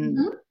was, and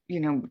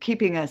Mhm.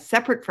 keeping us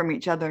separate from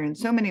each other in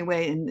so many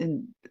ways,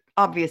 and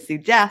obviously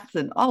deaths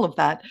and all of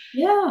that,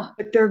 Yeah.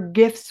 but there are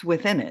gifts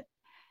within it.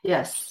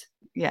 Yes.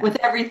 Yeah. With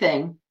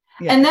everything.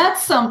 Yeah. And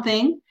that's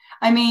something,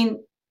 I mean,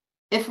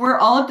 if we're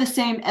all of the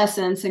same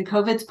essence, and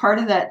COVID's part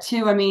of that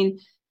too, I mean,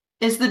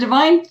 is the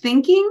divine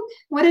thinking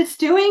what it's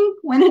doing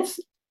when it's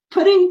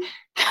putting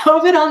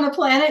COVID on the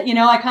planet?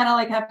 I kind of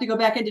like have to go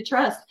back into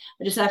trust.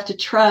 I just have to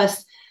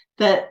trust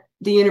that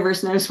the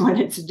universe knows what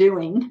it's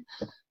doing.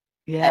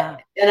 Yeah.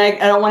 And I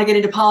don't want to get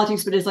into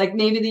politics, but it's like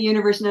maybe the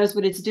universe knows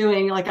what it's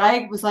doing. Like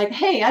I was like,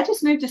 hey, I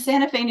just moved to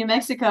Santa Fe, New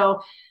Mexico,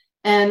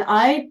 and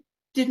I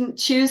didn't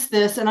choose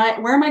this. And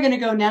where am I going to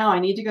go now? I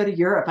need to go to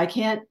Europe. I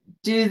can't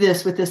do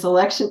this with this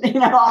election,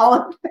 all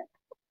of I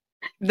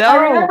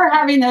No. remember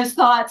having those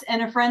thoughts,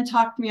 and a friend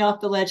talked me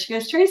off the ledge. She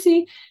goes,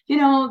 Tracey,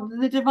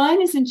 the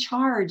divine is in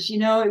charge.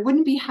 It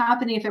wouldn't be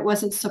happening if it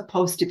wasn't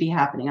supposed to be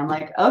happening. I'm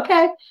like,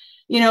 okay,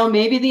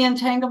 maybe the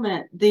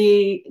entanglement,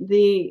 the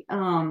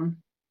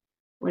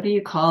what do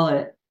you call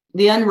it?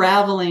 The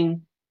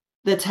unraveling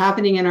that's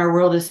happening in our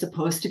world is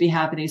supposed to be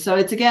happening. So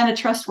it's again a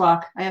trust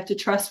walk. I have to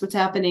trust what's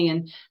happening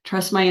and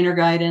trust my inner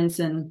guidance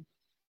and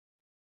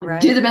do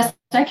Right. the best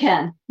I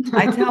can.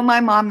 I tell my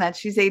mom that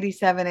she's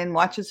 87 and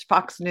watches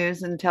Fox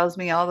News and tries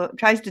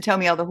to tell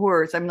me all the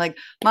horrors. I'm like,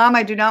 Mom,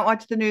 I do not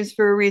watch the news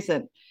for a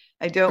reason.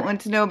 I don't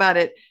want to know about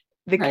it.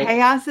 The Right.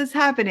 chaos is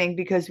happening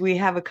because we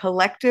have a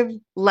collective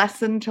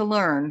lesson to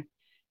learn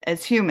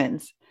as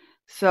humans.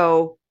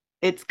 So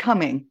it's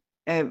coming.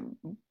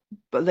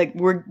 But like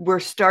we're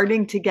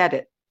starting to get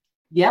it.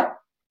 Yep.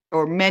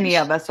 Or many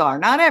of us are.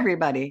 Not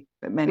everybody,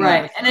 but many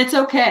Right. of us. And it's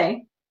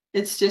okay.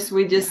 It's just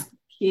we just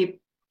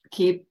keep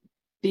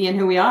being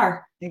who we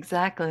are.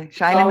 Exactly.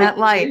 Shining that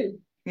light.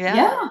 Yeah.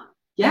 Yeah.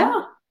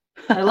 Yeah.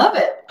 I love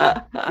it.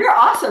 You're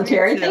awesome,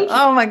 Terry. Thank you.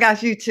 Oh my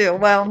gosh, you too.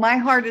 Well, my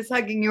heart is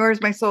hugging yours.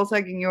 My soul's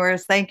hugging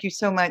yours. Thank you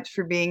so much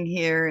for being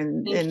here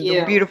and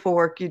the beautiful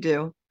work you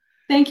do.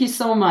 Thank you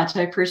so much.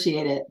 I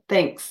appreciate it.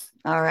 Thanks.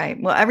 All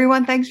right. Well,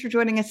 everyone, thanks for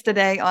joining us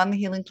today on the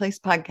Healing Place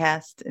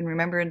podcast. And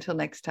remember, until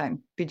next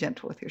time, be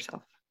gentle with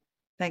yourself.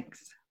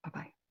 Thanks.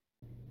 Bye-bye.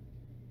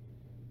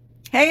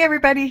 Hey,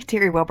 everybody.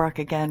 Terry Wellbrock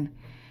again.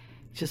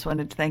 Just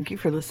wanted to thank you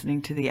for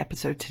listening to the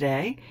episode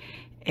today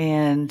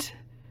and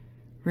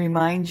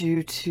remind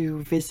you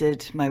to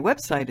visit my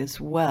website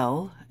as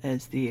well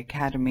as the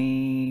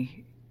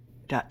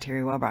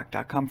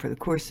academy.terrywellbrock.com for the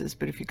courses.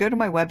 But if you go to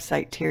my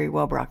website,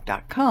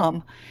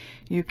 terrywellbrock.com,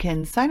 you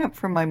can sign up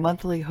for my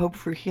monthly Hope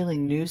for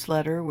Healing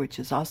newsletter, which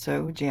is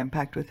also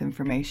jam-packed with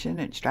information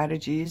and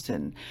strategies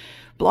and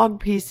blog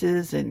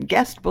pieces and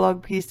guest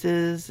blog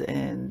pieces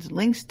and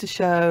links to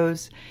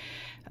shows.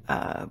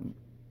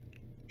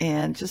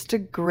 And just a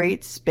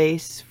great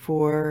space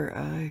for,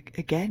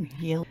 again,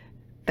 healing.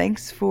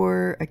 Thanks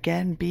for,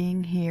 again,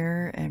 being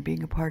here and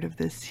being a part of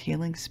this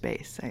healing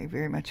space. I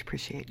very much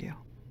appreciate you.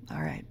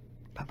 All right.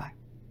 Bye-bye.